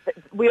 and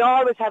we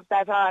always have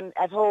that on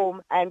at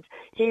home, and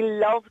he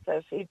loves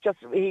it.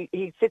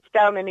 He sits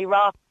down and he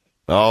rocks.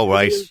 Oh,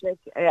 right.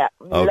 Yeah.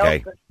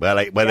 Okay. Well,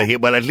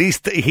 at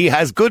least he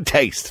has good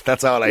taste.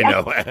 That's all I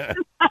know.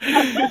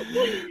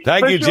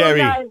 Thank you,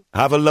 Jerry.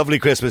 Have a lovely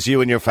Christmas,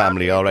 you and your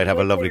family. All right, have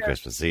a lovely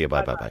Christmas. See you.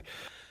 Bye.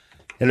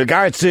 In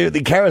regards to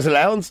the carer's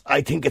allowance,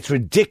 I think it's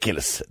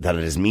ridiculous that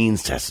it is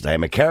means tested. I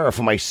am a carer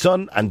for my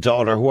son and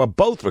daughter who are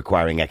both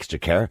requiring extra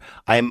care.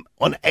 I am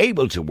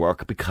unable to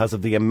work because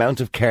of the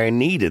amount of care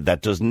needed.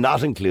 That does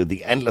not include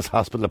the endless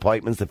hospital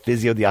appointments, the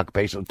physio, the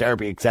occupational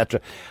therapy, etc.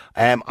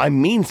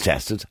 I'm means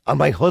tested on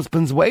my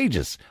husband's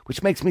wages,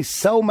 which makes me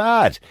so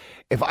mad.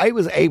 If I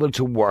was able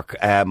to work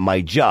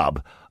my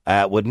job,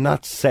 would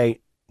not say,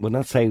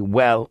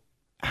 well,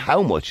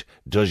 how much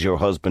does your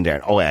husband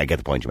earn? Oh, yeah, I get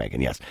the point you're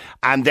making, yes.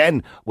 And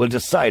then we'll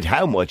decide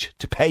how much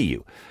to pay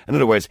you. In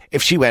other words,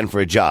 if she went for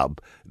a job,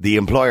 the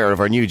employer of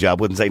her new job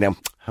wouldn't say, now,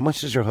 how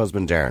much does your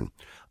husband earn?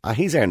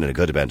 He's earning a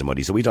good amount of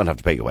money, so we don't have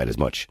to pay you quite as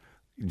much.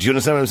 Do you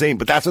understand what I'm saying?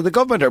 But that's what the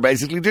government are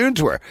basically doing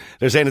to her.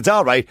 They're saying, it's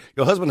all right,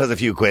 your husband has a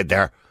few quid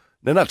there.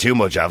 They're not too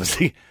much,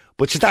 obviously,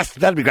 but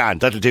that'll be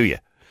grand, that'll do you.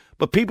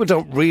 But people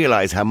don't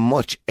realise how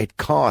much it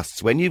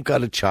costs when you've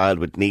got a child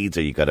with needs,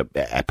 or you've got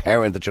a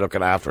parent that you're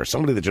looking after, or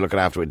somebody that you're looking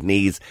after with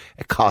needs.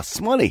 It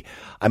costs money.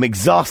 I'm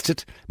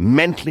exhausted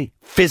mentally,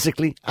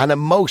 physically and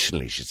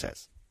emotionally, she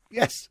says.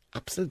 Yes,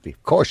 absolutely.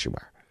 Of course you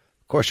are.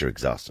 Of course you're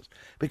exhausted.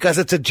 Because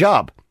it's a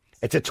job.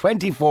 It's a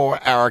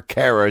 24-hour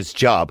carer's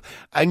job,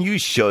 and you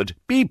should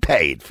be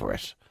paid for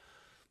it.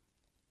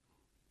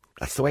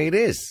 That's the way it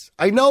is.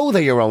 I know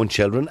they're your own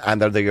children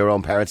and they're your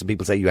own parents, and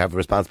people say you have a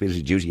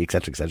responsibility, duty,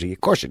 etc., etc.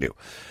 Of course you do.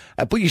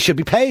 But you should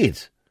be paid.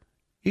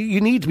 You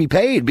need to be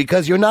paid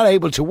because you're not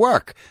able to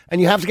work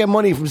and you have to get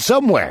money from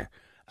somewhere.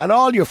 And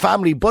all your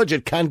family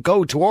budget can't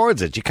go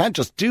towards it. You can't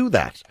just do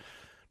that.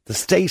 The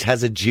state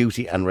has a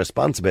duty and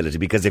responsibility,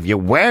 because if you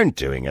weren't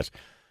doing it,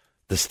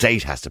 the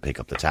state has to pick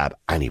up the tab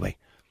anyway.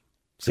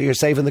 So you're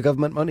saving the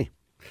government money.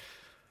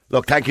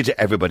 Look, thank you to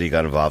everybody who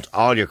got involved.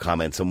 All your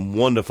comments, some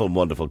wonderful,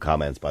 wonderful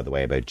comments, by the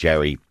way, about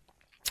Jerry,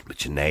 about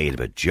Sinead,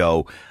 about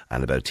Joe,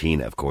 and about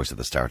Tina, of course, at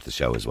the start of the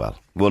show as well.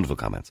 Wonderful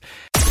comments.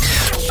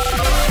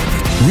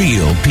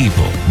 Real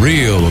people,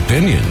 real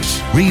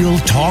opinions, real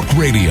talk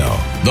radio.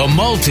 The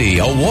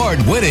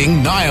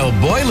multi-award-winning Niall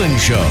Boylan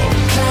Show.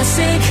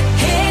 Classic